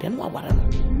quite one and what I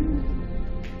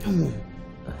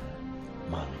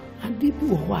did do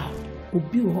a while, who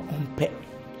be on pet.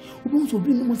 Who wants to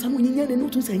be no someone in your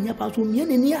notice and your part of me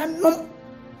and near no.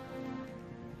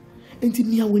 And to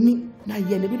me, I winning, now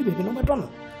you never be no Madonna.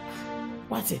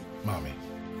 What's it, Mammy?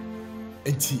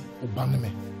 Enti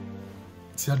obaneme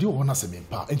ti ade o na se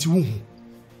mempa enti wo hu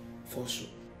for sure.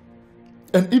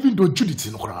 And even though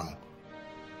Judith no kra no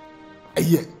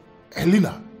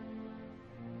Helena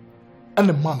and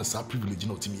the man is a privilege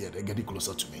not to me here get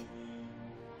closer to me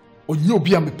onye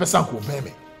obi am person ko obey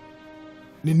me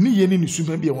ne ni ye ni su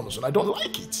be won so I don't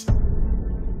like it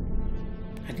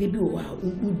ade bi o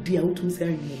udi a wotum say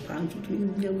you pa nto to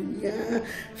ni ya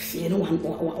fe no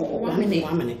one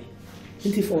minute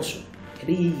enti for sure.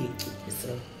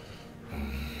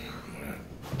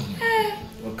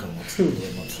 Welcome.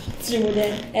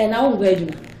 And I'll go.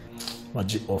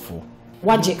 What's it awful?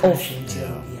 What's it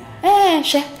awful?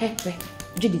 Share.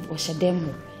 Judith was a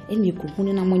demo. And you could put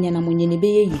in a money and a money in a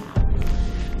bay.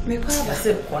 Make up a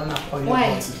sip one up on your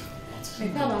body.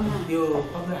 Make up a man. Yo,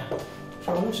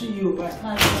 I won't see you, but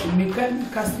make a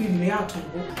casting me out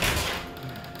of book.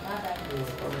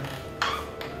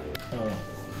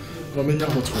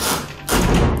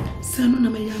 Sano na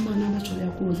mayama na macho ya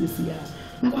kuzi siya.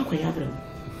 Na kwa yabra.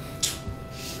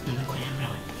 Na kwa yabra.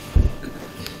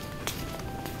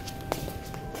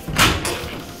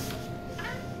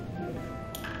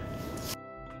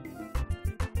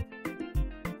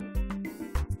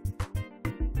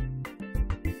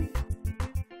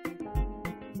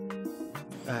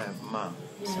 Ma,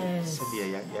 sabi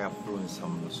ya brun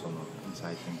some no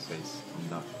inside things says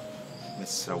enough.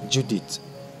 Miss Judith.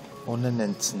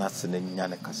 Onenent natsene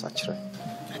nyane kasa kire.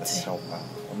 Sawa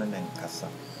onenen kasa.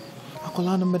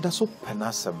 Akola no meda so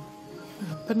penasem.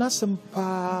 Penasem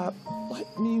pa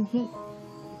ni hu.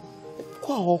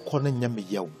 Kwa hokọ na nyame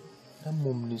yaw. Na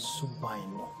mom ni suban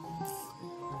no.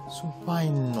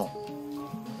 Suban no.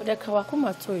 Oda ka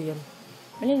wakoma to yem.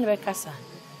 Mene ne be kasa.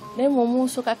 Na mom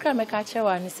so kakra me ka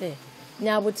chewa ni se.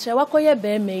 Nya abotre wakoye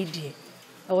be meidie.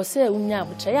 E wo se unya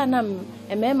abotre ya na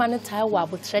emema ne tai wa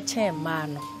abotre chen ma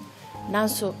no.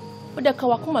 Nanso, oda ka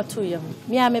wakoma to yam.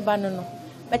 Me a me ba no no.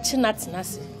 Be chinatena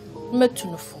se. Metu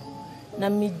no fo. Na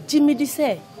me gimidi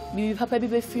se bi papa bi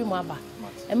be firi mu aba.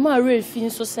 E ma re fi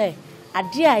nso se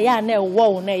ade a ya na e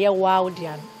wo na ye wa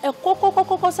odia no. E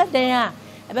kokokokoko se den a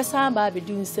e be san ba be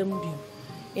du nsem bi.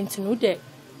 Enti no de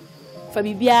fa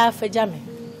bibia fa jame.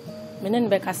 Me ne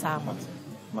be kasa ama.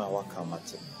 Ma waka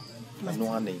mate. Na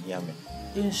no ana yame.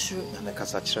 Insu na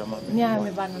kasa kire ma me a me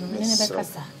ba no me ne be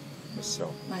kasa. Mister.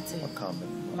 Mate.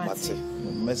 Mate.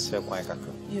 Mesre kwa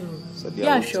kakra. Yo.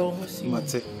 Yeah, sure.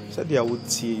 Mate. Said they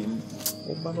would see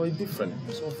but no different.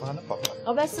 So far na papa.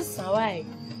 Obesa why?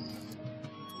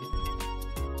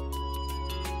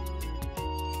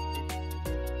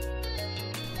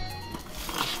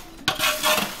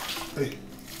 Hey.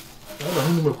 Ala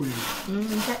hunu makuyi.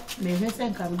 Me hwese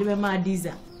nka de be ma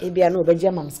diza. Ebia na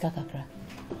obeje mam ska kakra.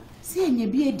 Se enye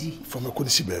bi edi. For me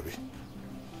konisi baby.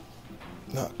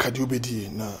 Na kadi obedi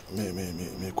na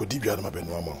me kodi bia na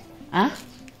mabenu ama. Ah?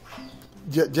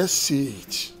 Just say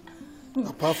it.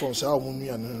 Apart from say omu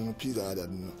no pizza that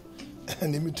no.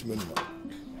 And me to me no.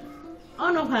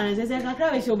 Oh no kan se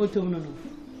kakra we shobotom no no.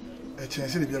 E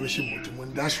chense de bia be shimotom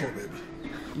and dash for baby.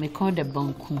 Me call the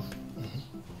banku.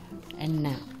 And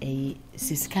na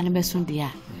siska ne beso de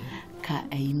a ka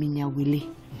minya wele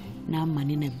na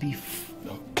mane na beef.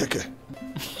 Keke.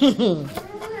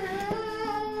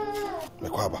 Me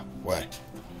kwaba, why?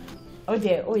 Oh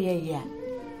yeah.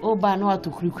 O ba no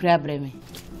atu kurikuri abreme.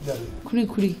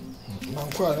 Kurikuri. Na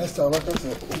kwa next time waka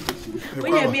say. We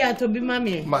ya bi ato bi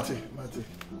mame. Mate.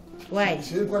 Why?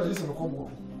 She kwa listen ko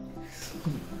bo.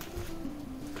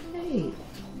 Hey.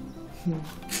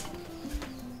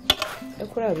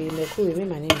 Ekura bi me ko we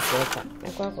mane nsoka. Me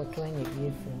kwa akoto anya bi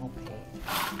efu ho pe.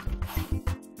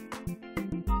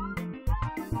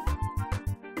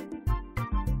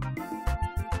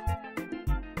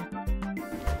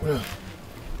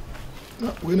 No,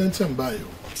 we don't send by you.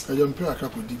 I don't pay a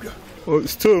couple digger. Oh,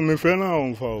 still, my friend,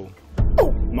 I'm for.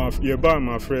 Oh, my friend,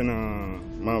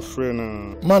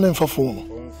 Man, and for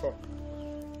phone.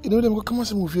 You know, them come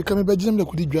and move you coming by Jim, the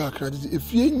could drag credit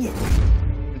if you knew.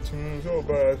 It's so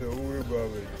bad.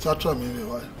 Satra me,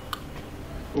 why?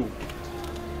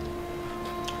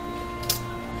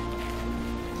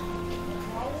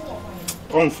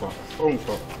 Oh, on for.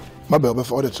 My bell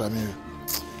before the time here.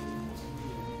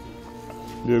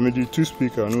 They made the two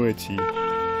speaker, no it.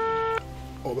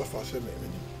 Oh, before I said,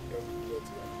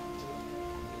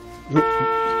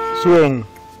 so,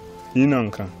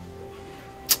 Inanka.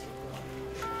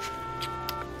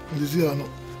 This year, no.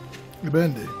 The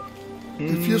band,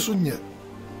 if you're so near.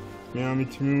 Me, I'm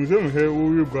at museum here,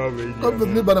 we go away. But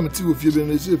never am to if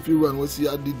you see if you was here,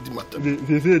 I did the matter.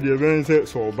 They said the event said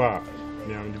so bad.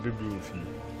 Me, I'm the baby fee.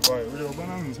 Why, we are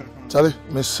going to Charlie,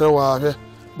 Miss Sewa,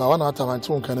 but one out of my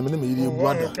tongue can immediately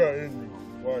wonder.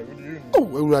 Why, what do you know? Oh,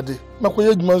 we're ready.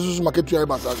 Makoye Mazus market your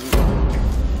massage.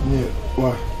 Yeah,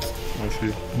 why? I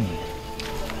see.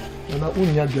 And I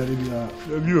wouldn't have the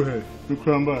view here. You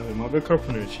climb by him, I'll be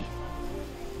careful.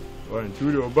 Why,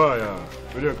 to your buyer,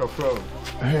 with your cafra.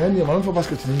 And your man for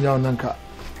basket in your nanka.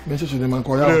 Message to the man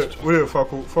call out. Where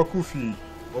Faku fee.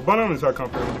 Or bananas are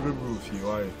compared to the baby fee.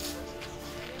 Why?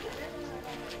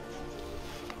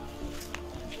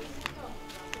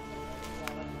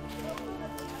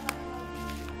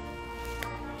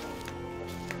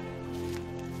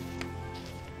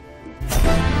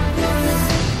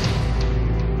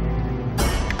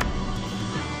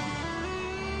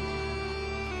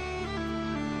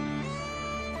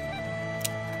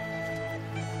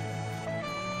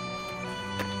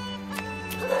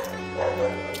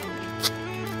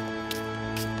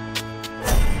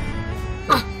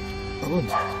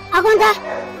 Akonda,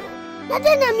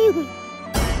 nothing amigo.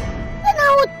 And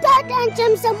I would that and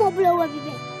jam some more blow every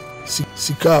day.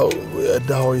 Sika,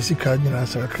 Dawo, Sika, and I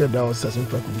said, that was such a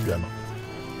piano.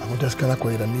 I would just call a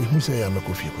me who say I'm a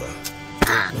coffee.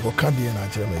 I will come here and I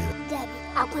tell you.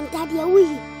 I can't tell you, we,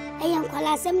 I am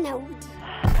Colasem now.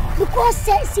 Because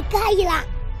Sikaila,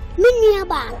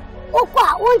 Miniaba,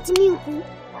 Oka, want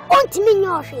me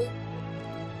your fee.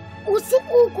 Usi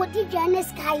uko dijane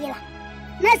Skyla.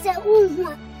 Nasa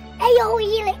unwa. Ayo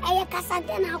ile aya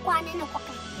kasante na kwa nene kwa.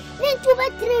 Nintu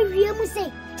betre wiem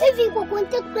say. Even ko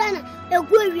konte krana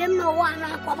egu wiem no wa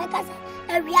na kwa bekasa.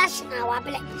 Reaction na wa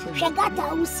bele.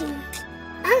 Shegata usi.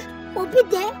 Ah,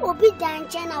 obi da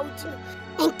nche na uti.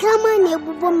 Enkama na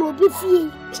ebubo ma obi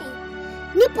fie nche.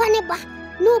 Nipa ne ba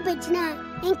no begina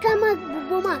enkama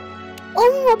bubo ma.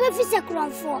 Owu obi fi se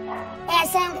kronfo.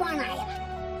 Esen kwa na ya.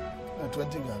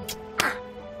 20 Ghana.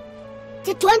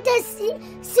 The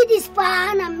 20 cities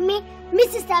pa na me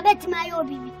sister bet my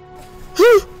obi.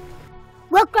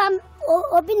 Welcome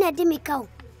obi na de me ka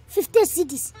 50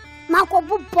 cities. Mako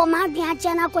bupo ma bi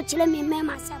acha na ko chile me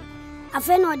mema sam.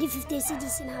 Afa na odi 50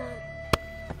 cities na.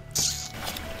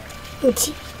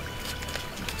 Uti.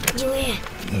 Joe.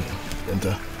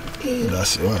 Enter.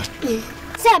 That's why.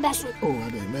 Sabaso. Oh, I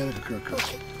dey man the crack.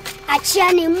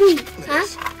 Achia na mu, ha?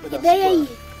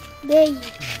 Be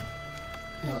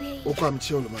Oh, come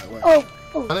chill my wife.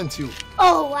 Oh. I didn't you.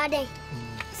 Oh, what day?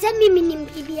 Send me minim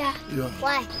bibia.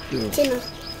 Why? Tino.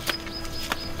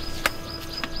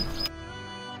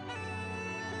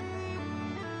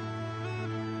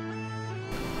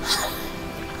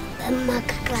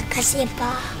 Makakla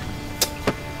kasepa.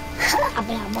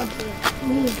 Abla bodu.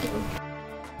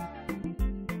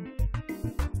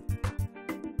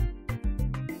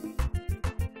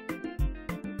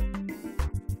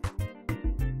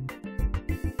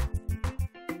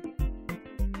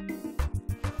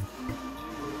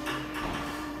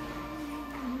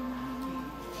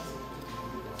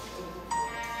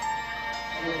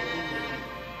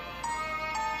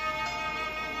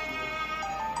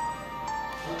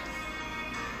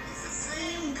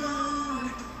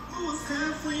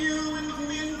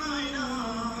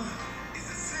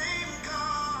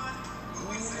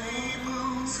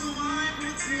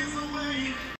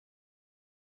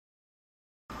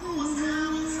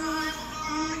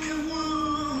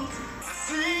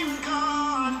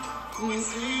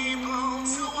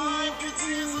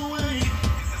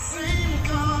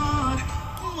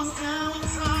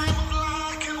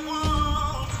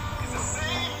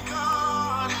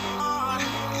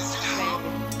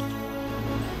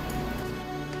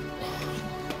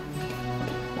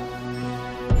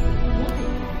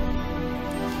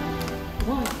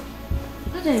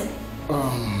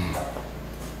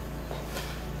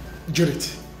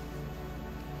 Judith,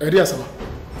 Eriasama.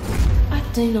 I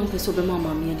don't know if the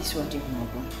mamma me this one did not.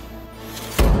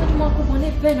 But Marco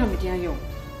Bonnet Benamidio.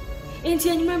 Ain't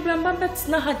you remember Babette's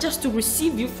now just to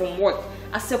receive you from work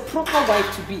as a proper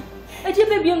wife to be? I did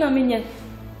baby on a minion.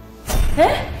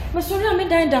 Eh? But sorry, I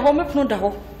made the home of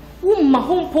Nodaho. Whom my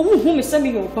home, whom is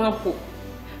sending your bampo.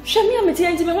 Show me a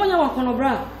material to me when you walk on a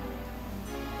bra.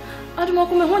 I don't know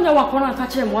when you walk on a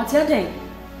catch him. What's your day?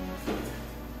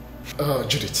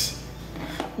 Judith.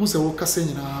 Who's a worker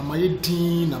saying, my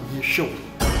dean, I'm here show.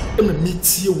 I'm a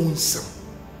meet you once.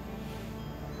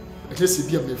 I guess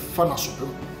be a fan of super.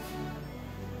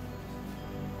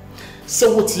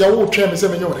 So, what's your old chairman?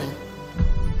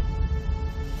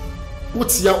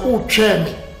 What's your old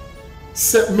chairman?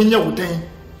 Set me your day.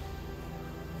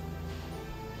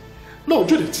 No,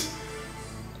 Judith.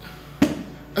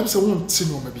 I'm so one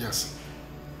thing on my bias.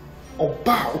 Or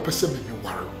bar or person me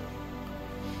worry.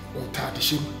 Or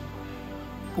tradition.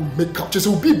 Or make up just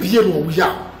will be beyond we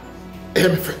are.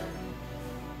 Everything.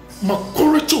 My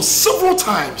courage several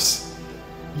times.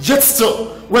 Yet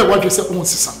still, where what you say on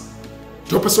sister.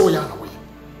 The person we are away.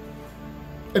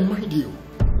 And mind you,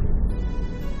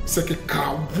 say a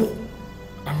cow,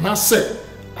 and I say,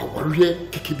 I warrior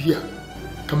Kikibia.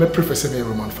 Come a professor, my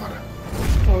Roman father.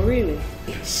 Oh, really?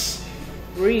 Yes.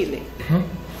 Really?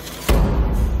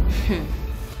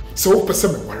 So,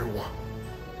 person, my warrior.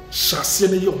 Shall see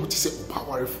any young to say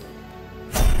power.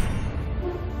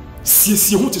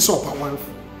 See what is so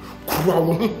powerful.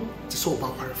 Crow to so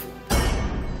powerful.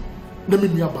 Let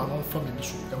me about one family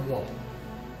and one.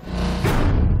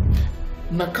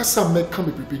 Nakasa may come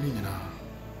be beginning now.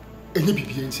 Any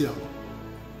BBNC.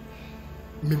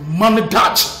 Me money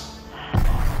Dutch.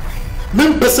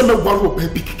 Men person me warrow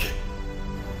baby kike.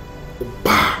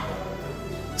 Oba.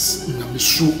 Na me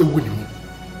show a winning.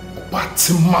 Oba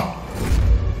tima.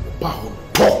 Oba ho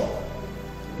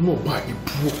no oba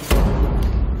ebuo.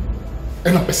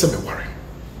 And a person me worry.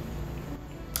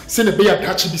 Send a bear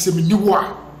catch be say me new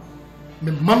a.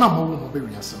 Me mana mo no be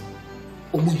wiase.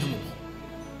 Omunyu.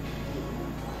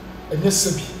 And yes,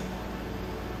 Sebi.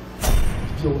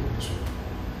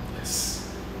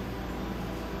 Yes.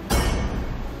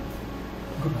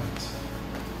 Good night.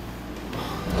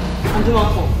 And do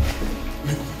not fall.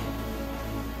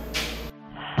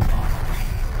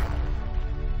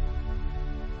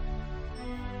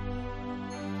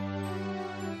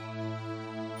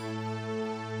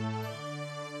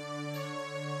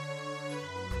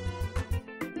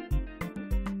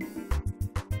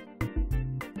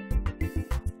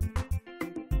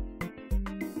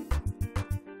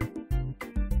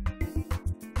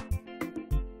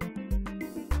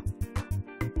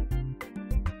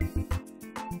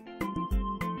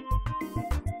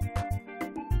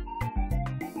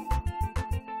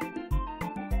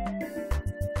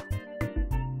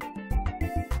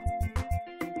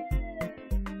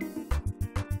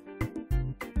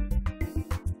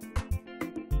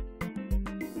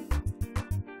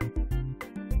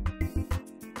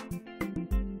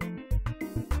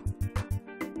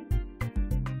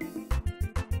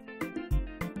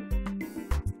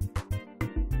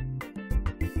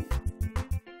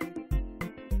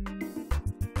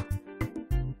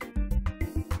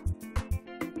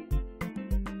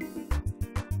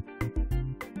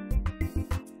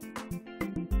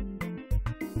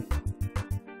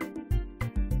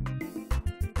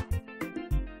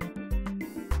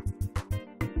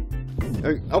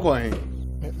 Okay.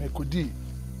 Me kodi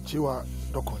chiwa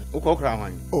dokon. Uko kra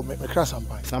hwan? Oh, me kra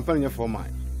sampan. Sampan nye for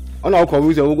mine. Ona uko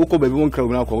wi say uko baby won kra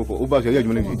na uko uba say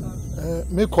adwuma ni.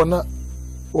 Me kona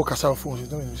wo kasa phone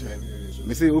so don't say.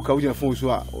 Me say uka wo phone so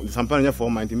a sampan nye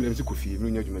for mine me dem say kofi me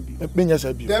nya adwuma bi. Me nya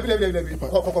sa bi. Dabi. Ko.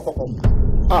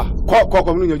 Ah,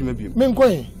 ko me nya adwuma bi. Me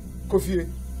nkoyin. Kofi.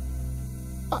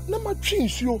 Ah, na ma twin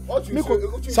suo. Me ko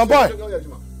sampan.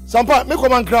 Sampan, me ko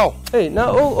man kraw. Hey,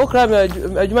 na o kra me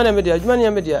adwuma na me dia, adwuma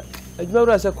na me dia. Adwuma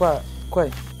wura se kwa.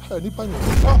 Nipa ni.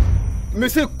 Me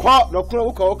say kwa no kro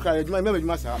wo ka wo kra adwuma me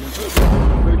adwuma sa. Me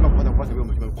adwuma kwata be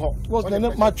mo adwuma ko. Was na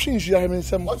ma twin suo ha me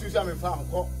nsem. O twin suo me fa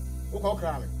ko. Wo ka wo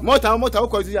kra me. Mota wo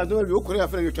ko si adwuma bi wo kro ya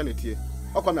fa na twa na tie.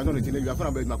 O ko me adwuma tie na wi afa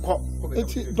na be adwuma ko.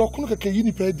 Enti dokun ka yi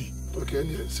ni pedi. Okay,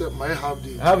 ni say my have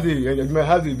the adwuma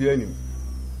have the bi anim.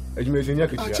 Adwuma esinya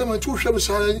ketua. Acha ma tu hwe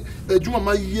sa adwuma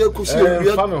ma ye ko si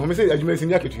ewia. Fa me ho me say adwuma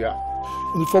esinya ketua.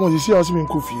 Ni form of si awse me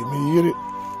nkofi me yire.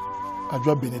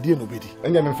 Adwa benedie no bedi.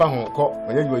 Enya me fa ho ko,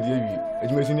 manya dwadi awi.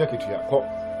 Adwuma esinya ketua ko.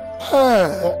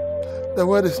 The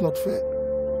word is not fair.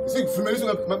 See, for me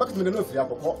so my back to me no free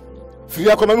akoko. Free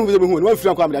akoko me hu no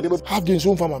free akoko am dey have the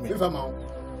so fama me. Fama.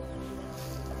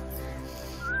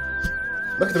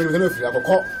 Back to me no free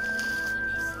akoko.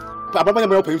 Papa banya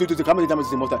me open to come in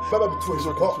say motor. Baba be two is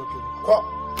okay. Ko.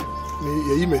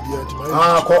 Me ye media ti my.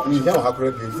 Ah, ko me ya ha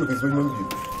kora bi fu bi no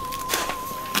bi.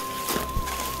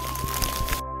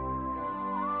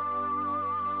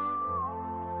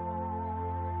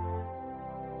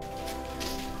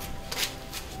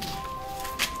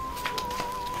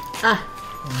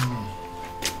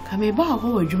 Kame ba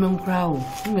ho adwuma nkura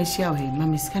o. Me hia o he ma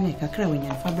me sika ne kakra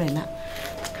wanya fa bre na.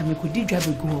 Kame kodi dwa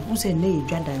be go. Wo se na ye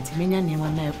dwa dante menya ne ma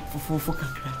na fofofo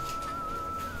kakra.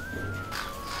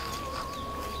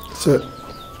 Sir.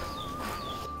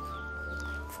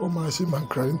 For my see man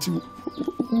cry into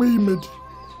me made.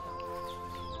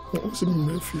 What was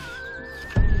me fi?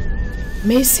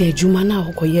 Me se adwuma na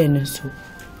ho koye ne so.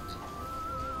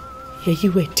 Ye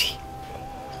yiweti.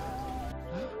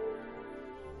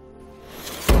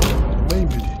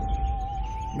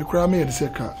 Cry me the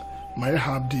second. My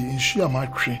have the ensure my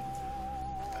tree.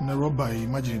 And I rob by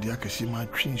imagine the Akashi my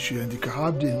tree ensure and the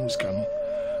have the news can.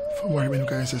 From where you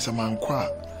can say some man qua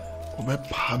or by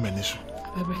Pamenis.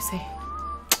 I say,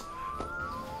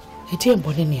 it ain't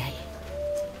bonny.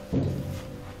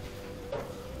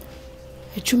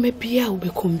 It you may be out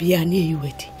become be near you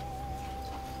waiting.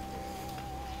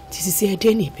 This is a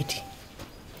denny pity.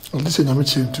 I'm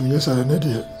listening to me, yes, I know it.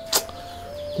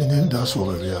 And then that's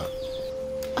what we are.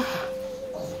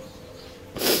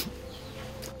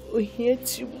 We hear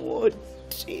too much.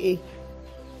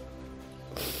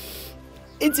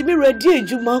 It's me ready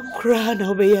to my crown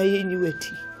over here in you.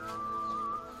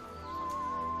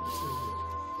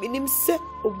 Minim se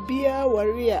obia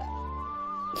warrior.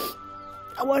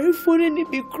 I worry for any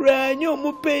be crying, your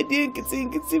mopedi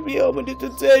and kitty be over to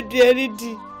tell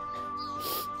reality.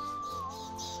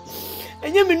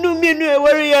 And you know me no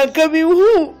warrior coming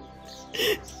home.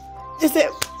 Just say,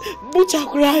 butcher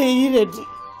crying in it.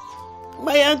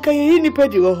 My uncle, you need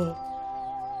pedi.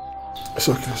 It's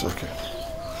okay, it's okay.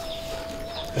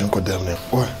 Uncle, damn it.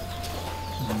 Why?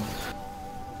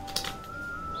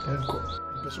 Uncle,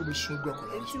 that's what we should go.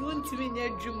 If you want to be near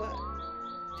Juma,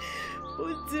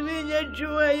 want to be near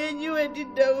Juma, and you and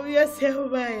the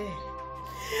yourself by.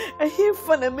 I hear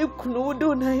fun and make no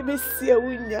don't I may see a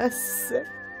win, yes.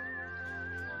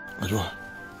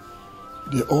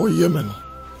 They're all Yemen.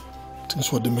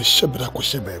 Things what they may share, but I could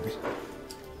say, baby.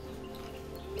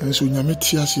 And so,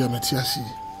 Yametiasi,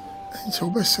 and so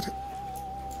best.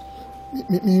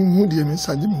 Me, who dear Miss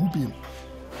Sandy Moobin.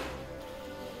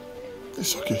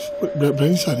 It's okay. But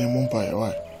brain Sandy Mumpire,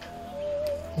 why?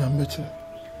 I'm better.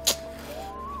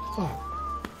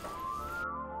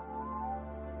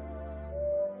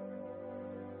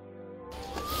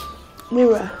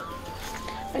 Mira,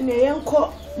 and your young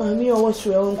court, Mammy, or what's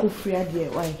your uncle free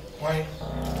idea? Why?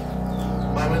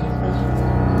 Mamma.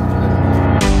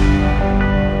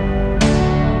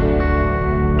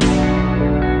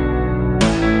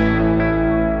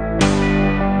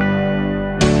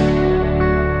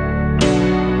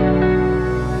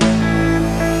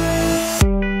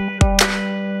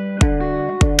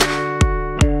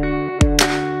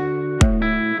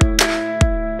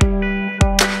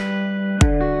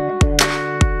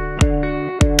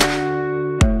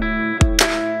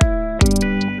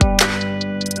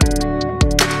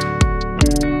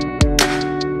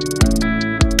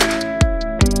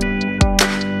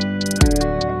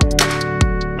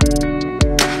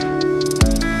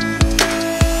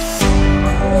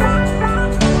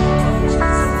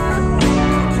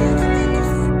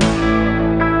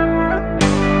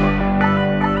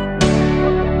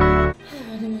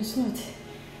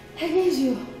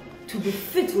 To be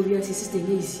fit with your sister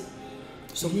easy.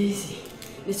 So easy.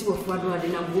 This is what I do. I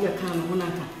didn't go back home.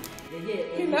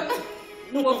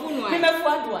 No,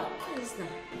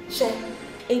 Share.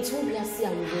 It won't be a see. I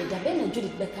will go. The Ben and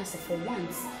Judith Becker for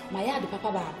once. My yard,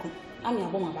 Papa Bako. I'm your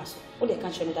bomb basso. All the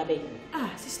country with a baby.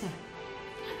 Ah, sister.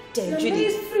 Then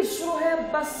Judith free show her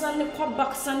bassan the cob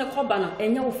box and the cobana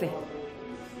and your fair.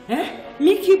 Eh?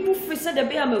 Mickey Puffy said the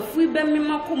bear me free ben me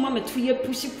mako mamma 2 year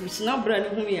pussy now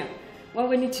brand new here. What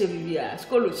we need to be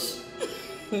scholars.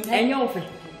 And your fair.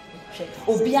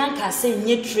 Obianca say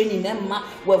nye training them ma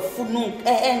we food no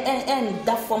and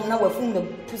that form now we food the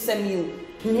pussy meal.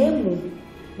 Name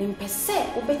me pese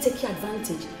obe take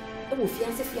advantage. E wo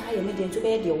fiance fi hire me to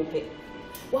be the ope.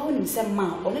 Why when him say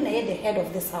man, only na the head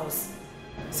of this house.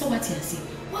 So what you say?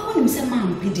 Why when him say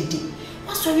man be dede?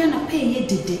 What sorry na pay ye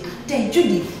dede? Then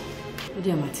Judy.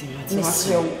 Odia Martin. Miss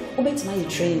you. Obe my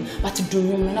train, but do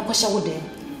room na kwasha wo dem.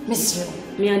 Miss you.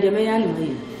 Me and the man no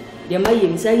here. The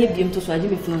man say ye biem to so age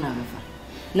me funu na afa.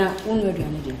 Na wonu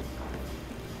aduane dem.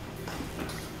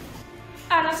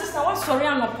 Ah, na sister, what sorry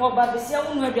am na poor ba be say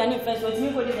wonu aduane first what me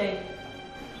go dey.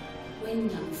 When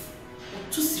now.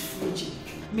 To see fridge.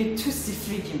 Me to see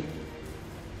fridge.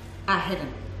 I had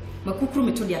him. My kukuru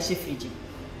me to the ashe fridge.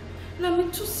 Na me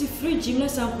to see fridge na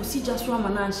san procedure so ama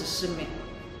na anhye me.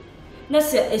 Na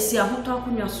se esi ahoto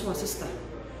akonwa so sister.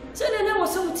 Say na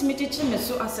was some to me teach me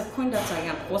so as a coin that I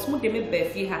am. Was mo de me be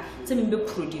fi ha, say me be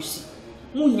produce.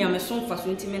 Mo nya me so mfa so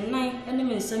nti me nan ene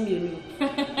me nsam yenu.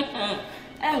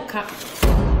 Enka.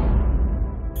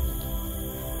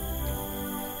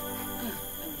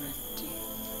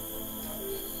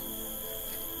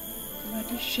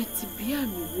 Sheti bia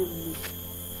me wo mu.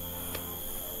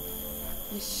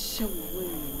 Ye she wo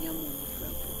ni nyam wo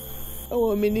brabo.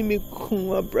 Awo me ni me kun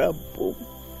wa brabo.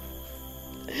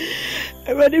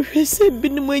 Erade hwese bi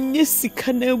ni mo nya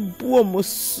sika na bu omo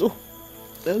so.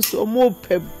 Nanso omo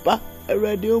peba,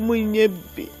 erade omo nya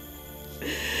bi.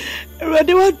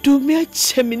 Erade wa do me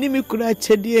ache me ni me kun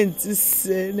ache de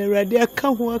ntise, na erade aka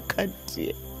ho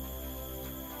akade.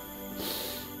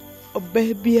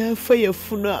 Oba bia fa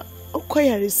yefunu a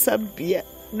okoyare sabia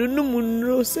nunu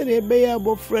munro se na ebe ya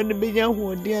abofra ne benya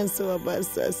hoodi anse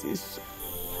wabasase so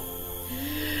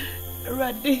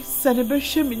rade sane be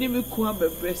hwe me ni me ku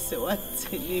abebrese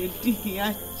watene di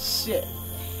ya che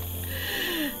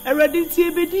rade ti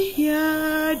ebe di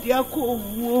ya di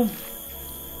akowom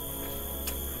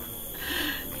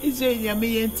ije nyame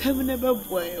yentam na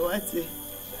beboy wate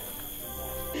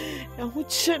na hu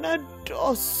chena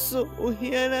doso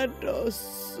ohiana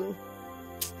doso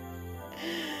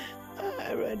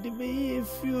Ready me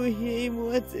if you hear him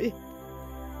what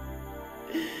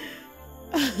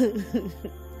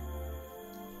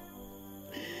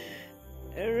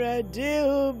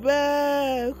Radio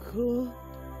Beko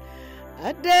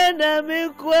Adana me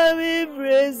kwami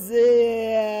breze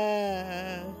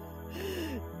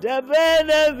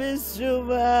Dabana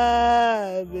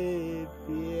bisuma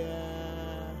bepia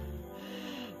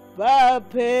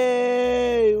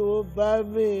Pape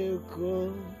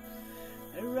obameko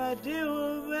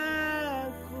Radio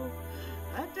Beko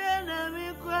Adana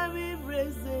me kwami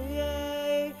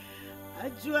breze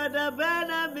Ajua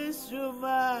dabana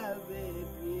bisuma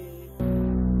baby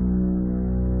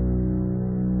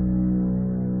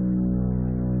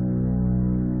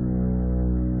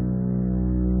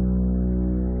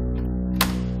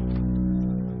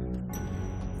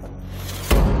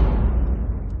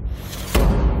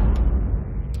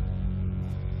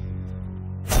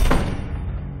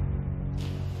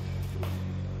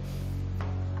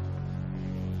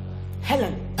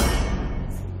Helen,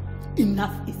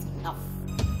 enough is enough.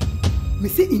 Me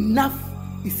say enough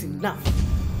is enough.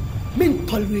 Men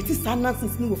tolerate this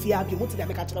nonsense ni ofi abi mo ti da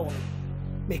me ka kire wo.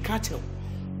 Me ka kire.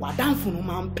 Wa danfo no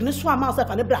ma mpene so ama so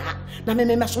fa ne bra ha na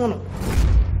me so no.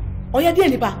 Oya de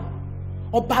ni ba.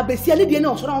 Oba besia le de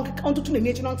na osoro on tutu na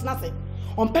ni echi no ntena se.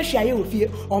 On pehwe aye ofie,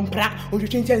 on bra, on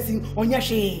twetwensin, onya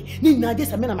hwe. Ni na de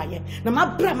se me na maye. Na ma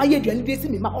bra maye aduane de si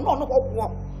me ma ono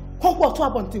wo. Konko to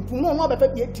abontimpu no no be fa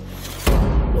bi eti.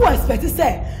 Who expect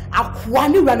say akwa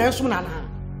ni wura na nso na na.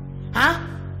 Ha?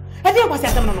 E dey kwase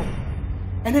atam no.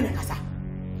 Ene ne kasa.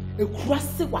 E kura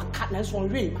se waka na nso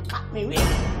onwe maka me we.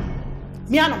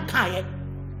 Mi anam kaaye.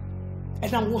 E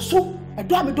na wo so, e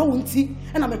do am do wonti,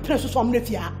 e na me pere so so am na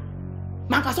fia.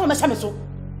 Man kasa o me me so.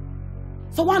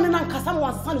 So one na kasa mo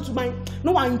wansa ne tuban,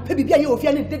 no wan pe bibia ye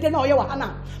ofia ne dede na o ye wa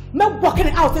hana. Me boke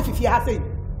ne out fifia ha say.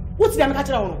 What dem ka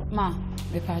kire wo no? Ma,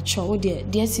 be pa cho wo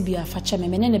de sibi afacha me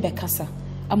ne be kasa.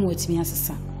 Am wetimi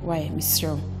asesa. Why,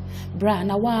 Mr. Bra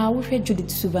na wa wo hwe Judith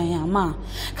Suban ya ma.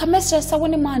 Ka mesra sa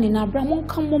woni ma ni na bra mon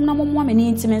kam mom na mom ma me ni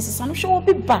intime asesa no hwe wo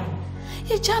bi ba.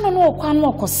 Ye chano no kwa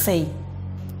no ko say.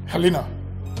 Helena.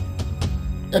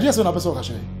 Edia so na person ka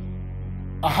shey.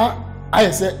 Aha,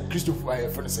 I say Christopher I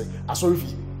friend say, "Asori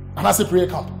fi." And I say prayer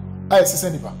camp. I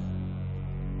say nipa.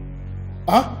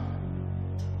 Huh?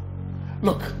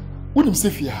 Look, when you say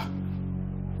fear,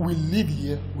 we live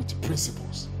here with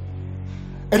principles.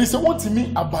 And it's one to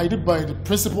me abided by the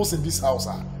principles in this house.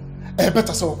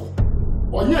 Better so.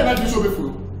 Or yeah, that is over for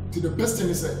you. To the best thing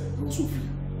is you also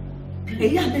free.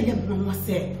 Yeah, they have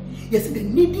say. Yes, the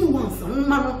needy ones,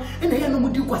 man, and I know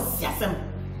what you was yasam.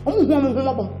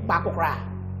 Back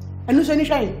and no sunny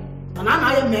shine. And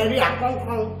I am Mary, I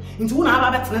come into one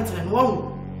hour at Trenton and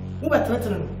one. Who at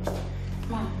Trenton?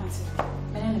 Bye.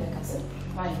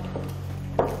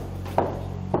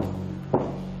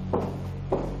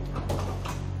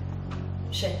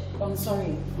 I'm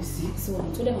sorry. You see, so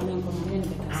I told them I'm not coming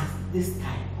because this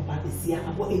time about this year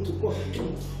about 8 o'clock.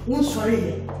 I'm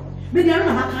sorry. Maybe I'm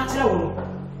not catching a woman.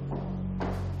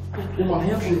 I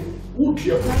have to. Who do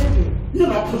you have? You're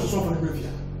not supposed to suffer the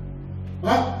graveyard.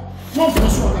 Huh? One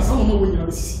person has someone when you have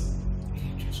a CC.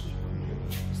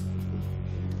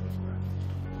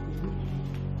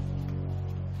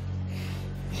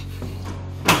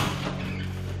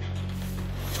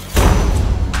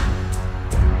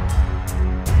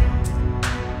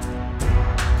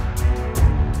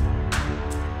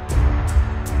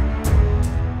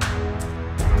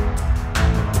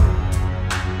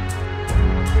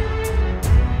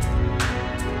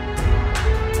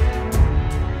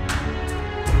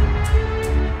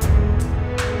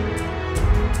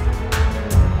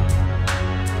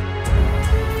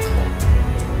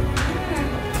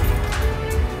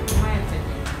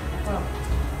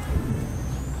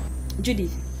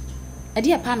 Judy, a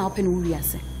dear pan open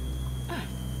Uriase.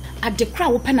 At the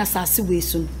crowd open assassi way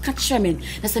soon. Catch me,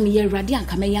 as a mere radiant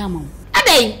camayamo. A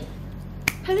day!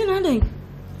 Helena, a day.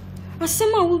 A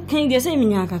summer who came the same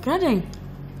in Yaka, crading.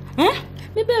 Eh?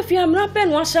 Maybe if you am not pen,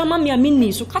 one shall mammy a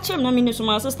mini, so catch him no minutes to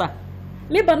my sister.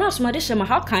 Maybe not my dish,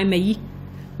 how kind may ye?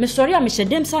 Miss Soria, Mr.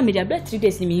 Dempsey made a bed 3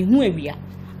 days in me, who we are.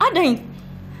 A day.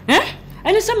 Eh?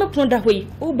 And the summer plundered away,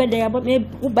 oh, but they about me,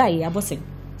 who buy a bossing.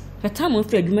 The time of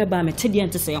Fred, you may buy me Teddy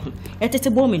and to say, at a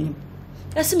woman.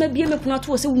 As may be a not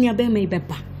was a near bear may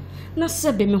beba. Not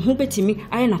said be me who betty me,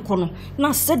 I am a corner.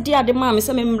 Not said the other mammy,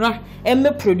 some membra, and me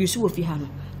produce with Fiano.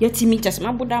 Yet me just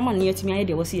my Buddha, yet me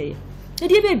idea was here. The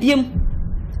dear baby, and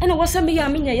I was a me, I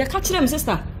mean, you catch them,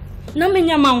 sister. No, me,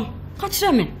 your mouth, catch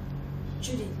them.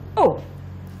 Judy. Oh,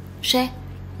 she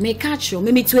may catch you,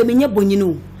 maybe to a minion, you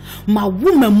know. My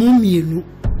woman, moon, you know.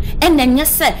 And then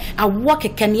yes, sir, I walk a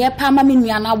cania pama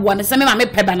miniana one, some mamma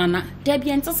pebanana,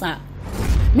 Debbie and Tassa.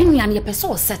 Minian your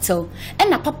person settle,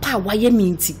 and a papa, why ye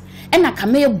mean tea, and a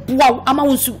cameo bow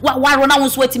amounts while I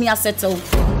was waiting me a settle.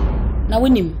 Now,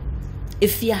 win him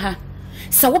if you ha,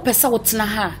 so what person would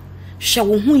ha,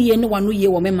 shall who ye no one who ye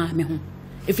or me mammy home.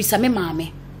 If it's a me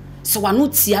mammy, so I know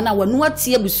see, and I will not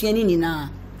see a busian in a.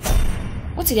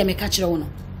 What did I make catch your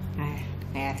own?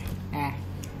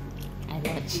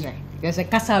 There's a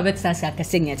casa of exercise I can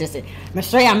sing it.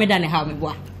 Mr. I made an how me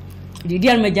boy. The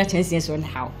dear major chances on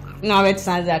how. Now it's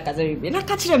as I can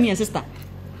catch me, sister.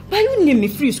 Why you name me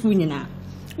free school now?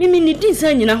 Me mean it didn't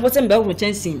say you know what's a bell with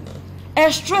chancing.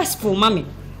 A stressful mammy.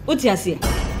 What you say?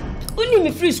 Only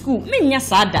me free school, me ya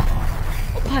sada.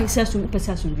 Opa says to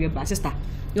person real by sister.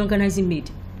 You organizing maid.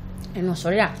 And no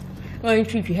sorry. I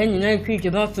treat you hanging and treat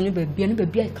you about for you,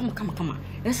 baby. Come.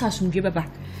 Let's have some give back.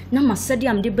 Now, my said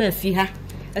I'm the bear fee her.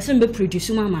 As I'm be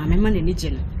producing my mamma and money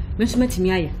legend. Miss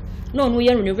Metty, no,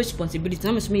 you're no responsibility.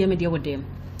 I must me a dear with them.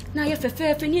 Now, if a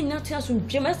fair thing, not tell some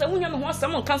Jim as the woman wants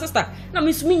someone can sister. Now,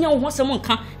 Miss me, you want someone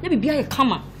can, maybe be a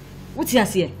comer. What's your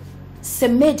say?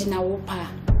 Some maid in our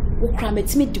pa. Who cram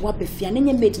it me do up if you and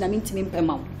any maid in a mintimum per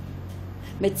mouth.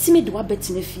 Met timid do a bet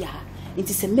in a fear. It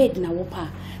is a maid in our pa.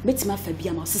 Met my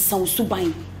Fabian or sound so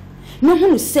buying. No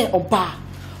one will say or bar.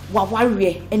 While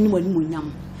warrior anyone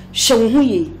munyam. Show who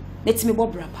ye. Let me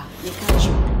bob rapper. You catch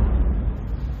you.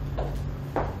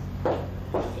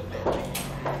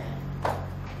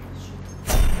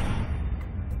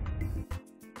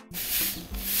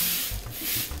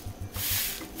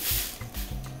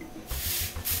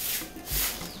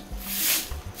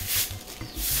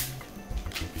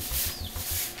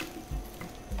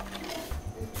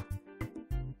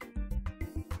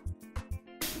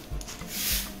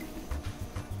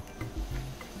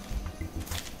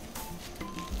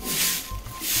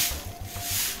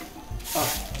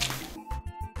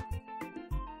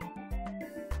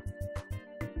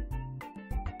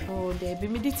 Oh, there be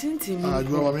me tintin.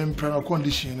 You are in prayer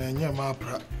condition and your ma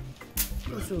pra.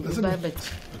 Bye bye.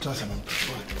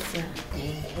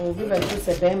 Oh, we better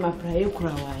say be my prayer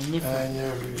kura wa nye.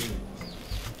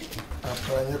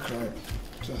 After cry.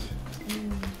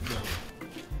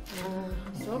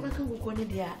 So we can go ni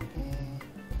dia.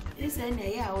 This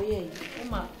ain't ya o ye.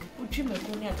 Mama, uchi me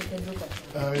ko ni atete ndoka.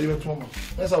 You bet mama.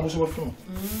 Esa abuso wa film.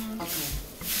 Okay.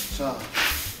 Sa.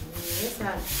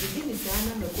 Esa, bidini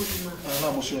sana me ko ni ma. Na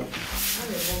abuso ya.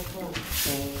 Ale bon fo.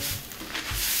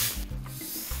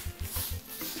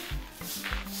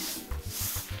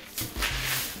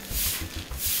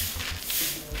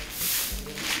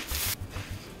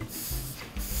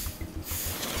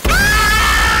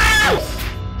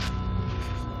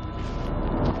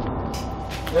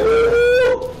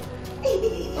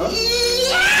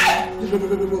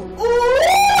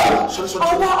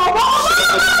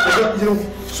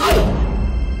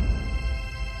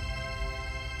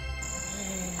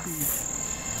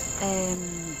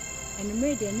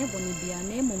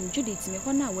 Judith me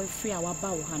ho na wa free a wa ba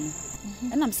wo ha no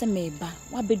enam se me ba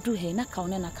wa bedu he na ka wo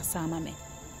na kasa ama me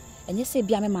enye se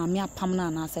bia me maame apam na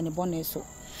na ase ne bone so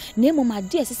na emom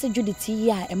ade ese Judith yi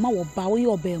a ema wo ba wo ye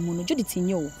oba mu no Judith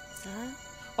nye o sa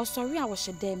osori a wo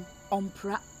hyedem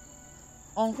ompra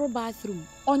onhro bathroom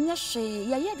onye hye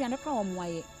ye ye aduane kra wo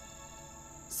moaye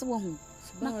se wo hu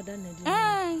na oda na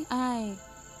di ai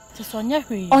te so onye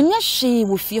hwe onye hye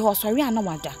wo fie ho osori a na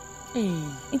wada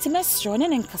inti mesro ne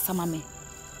nkasa ma me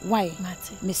why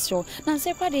Mr. na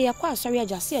se kwa de yakwa asori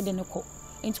agase ye de ne ko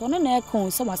enti ono na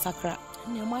ekon se wasakra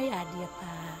ne mo ya ade pa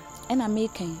ena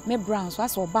mekan me brown so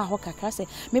ase oba ho kakra se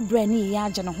me bra ni ya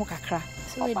age ne ho kakra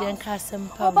se we de nka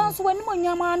sempa oba so wani mo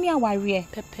nyama ne aware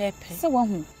pepepe se wo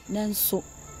hu na nso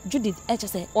Judith eche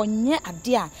se onye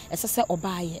ade a esese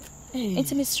oba ye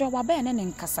enti Mr. wa ba ne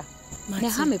nkasa ne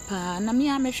ha me pa na me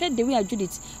a me hwe de we a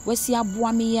Judith wasi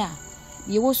aboa me ya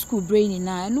ye wo school brain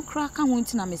na enu kra ka ho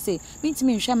ntina me say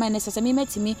mintimi nhwe ma nesese me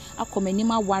matimi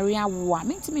akomanima ware awo a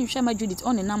mintimi nhwe ma Judith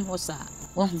on nam ho sa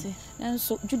wo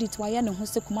nso Judith wa ye ne ho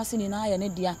se kumase ni na ya ne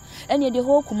dia ene de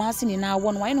ho kumase ni na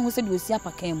wo no wa ye ne ho se de osi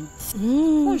apakan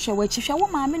mu wo hwe wa chihwe wo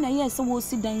maame na ye se wo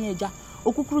si dan ya ja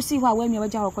okukuru si ho a wa mi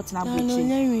waja rokotena abụchi no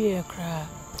nya wie kra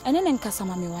ene ne nkasa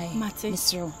ma me wa ye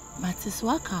Mr. Matis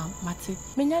waka mate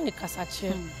menya ne kasa che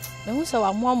me hu se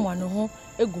wa moamoa no ho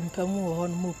egumpamu wo ho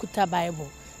no mokuta Bible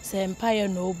se empire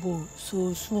no obo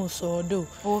so do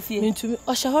mentumi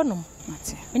ohye ho no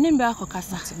mate mene mbe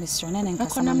akokasa Mr. ne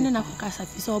nkasa ma ne na akokasa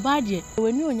fi se oba de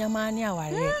wani onyama ne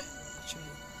aware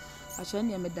acho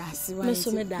ne me dasi wa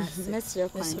me dasi Mr.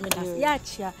 Kwan ya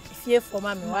chia fie for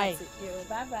ma me why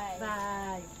bye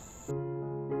bye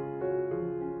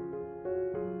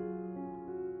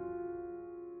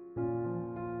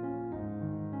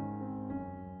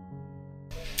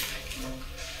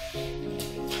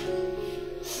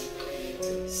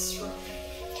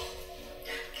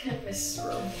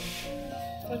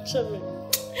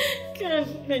Can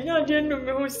menya de no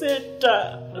me who said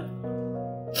that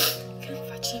can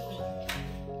fetch me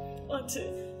what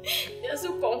yes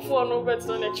you come for no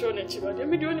better na chiro na chiba de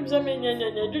me de onim za menya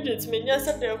nya Judith menya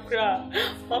sa de kra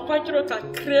ma kwatro ka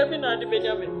kra bi na de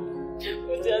menya me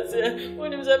o ti ase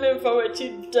onim za me mfa wa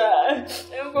chi da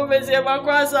enko me se ma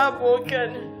kwa sa bo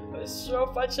ken so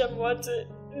fetch me what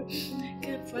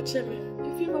can fetch me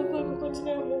if you want to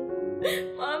continue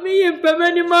Mommy, you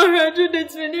permanently married to the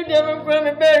twin. Never from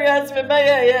a berry as me by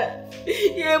a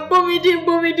ye bommy dim.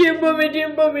 Me never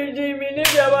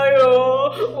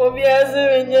oh, me as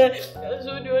a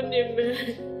so do name.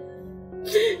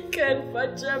 Can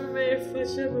fetch me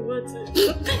what?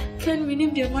 Can we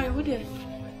name them? Why would I?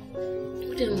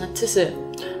 Wouldn't that say?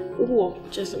 Oh,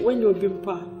 just when you've been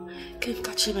pa, can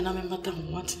catch him and I'm a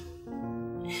madam what?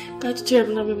 Catch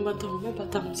him, na me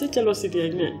batam. Se jealousy de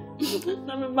ene.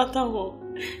 Na me batam.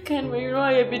 Can we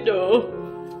roy a bido?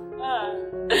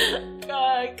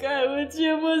 Kai, what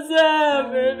you must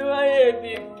have and why a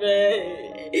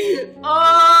bit.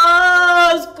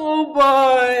 Oh,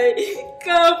 schoolboy,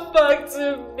 come back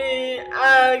to me,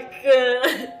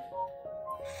 Akan.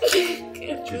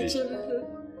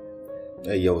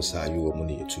 Hey, yo, sir, you were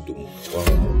money to do.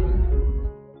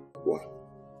 What?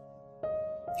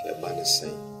 Man is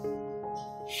saying,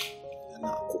 and I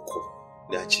cook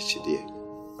the chichidia.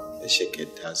 A shaken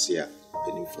Tansia,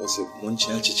 penny for some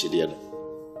Moncha chichidia.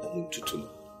 I moved to Tuna.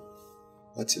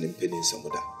 What's in penny some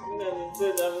of that?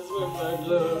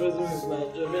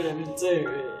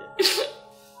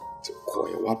 To call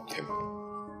your wapem.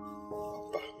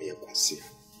 Papa, me a quasia.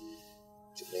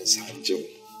 To Miss Angel.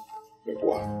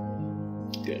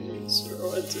 Can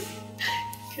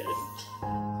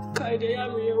Kai de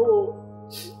Yami.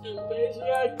 And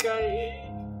Bezra Kai,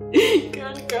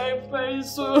 Can pay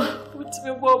so put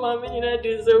me for my minute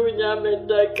is a winyaman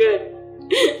that can.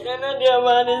 And then the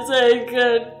man is I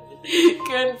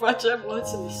can fetch a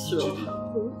bottle show.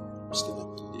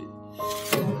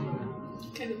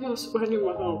 Can most funny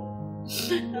my home.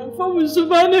 And for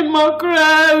Subani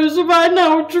Macra, Subana,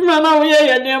 Trumana,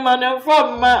 and your man and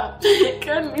farmer.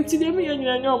 Can me to me and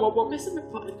your normal, but Miss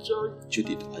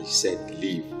Judith, I said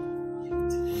leave.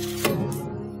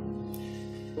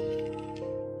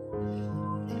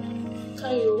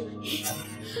 Kayo.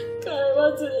 Kai,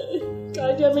 what's it?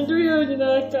 Kai, I'm doing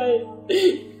it.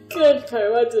 Kai, Kai,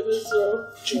 what's it?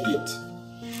 Judith.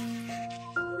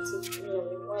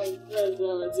 I did it.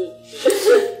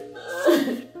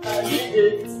 I did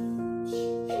it.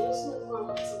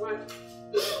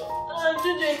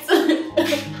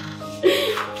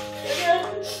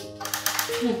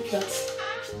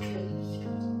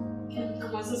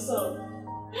 Come on, sister.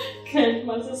 Can't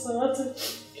my sister.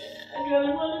 I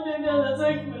really want to be able to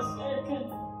take my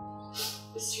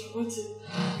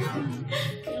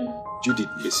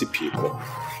Judith, Missy people.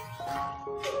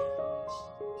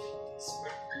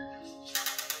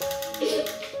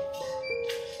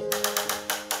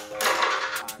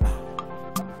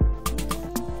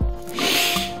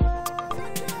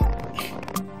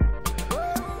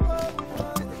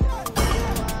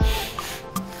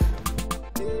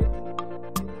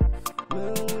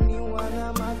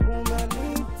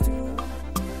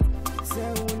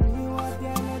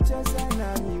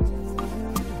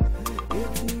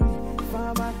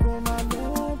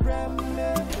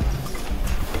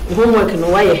 Homework no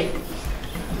way.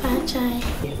 Achai.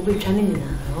 We training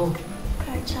now.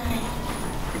 Achai.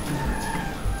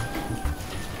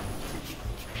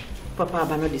 Papa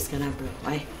ba no this kind of bro.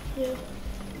 Why? Yeah.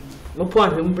 Mo po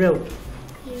an bro.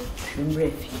 Yeah.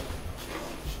 Mrefi.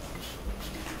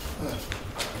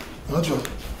 Nacho.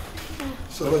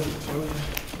 Sorry.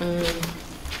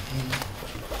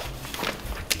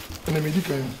 Ene me di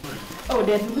kan. Oh,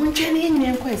 there mo training ni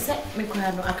enko ese me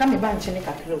kwa no aka me ba nche ne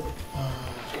kakra o.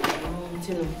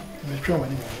 Ntino. Me twa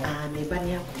mani. Me ba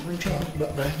ni akọ mo ntwa.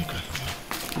 Ba ni ka.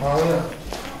 Ma wona.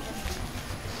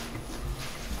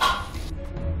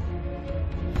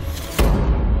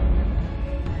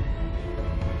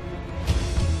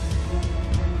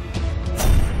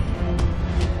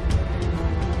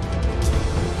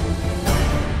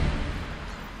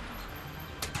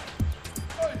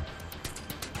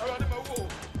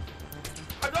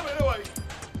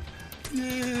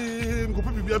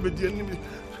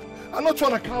 I'm not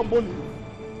trying to count money.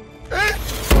 Eh?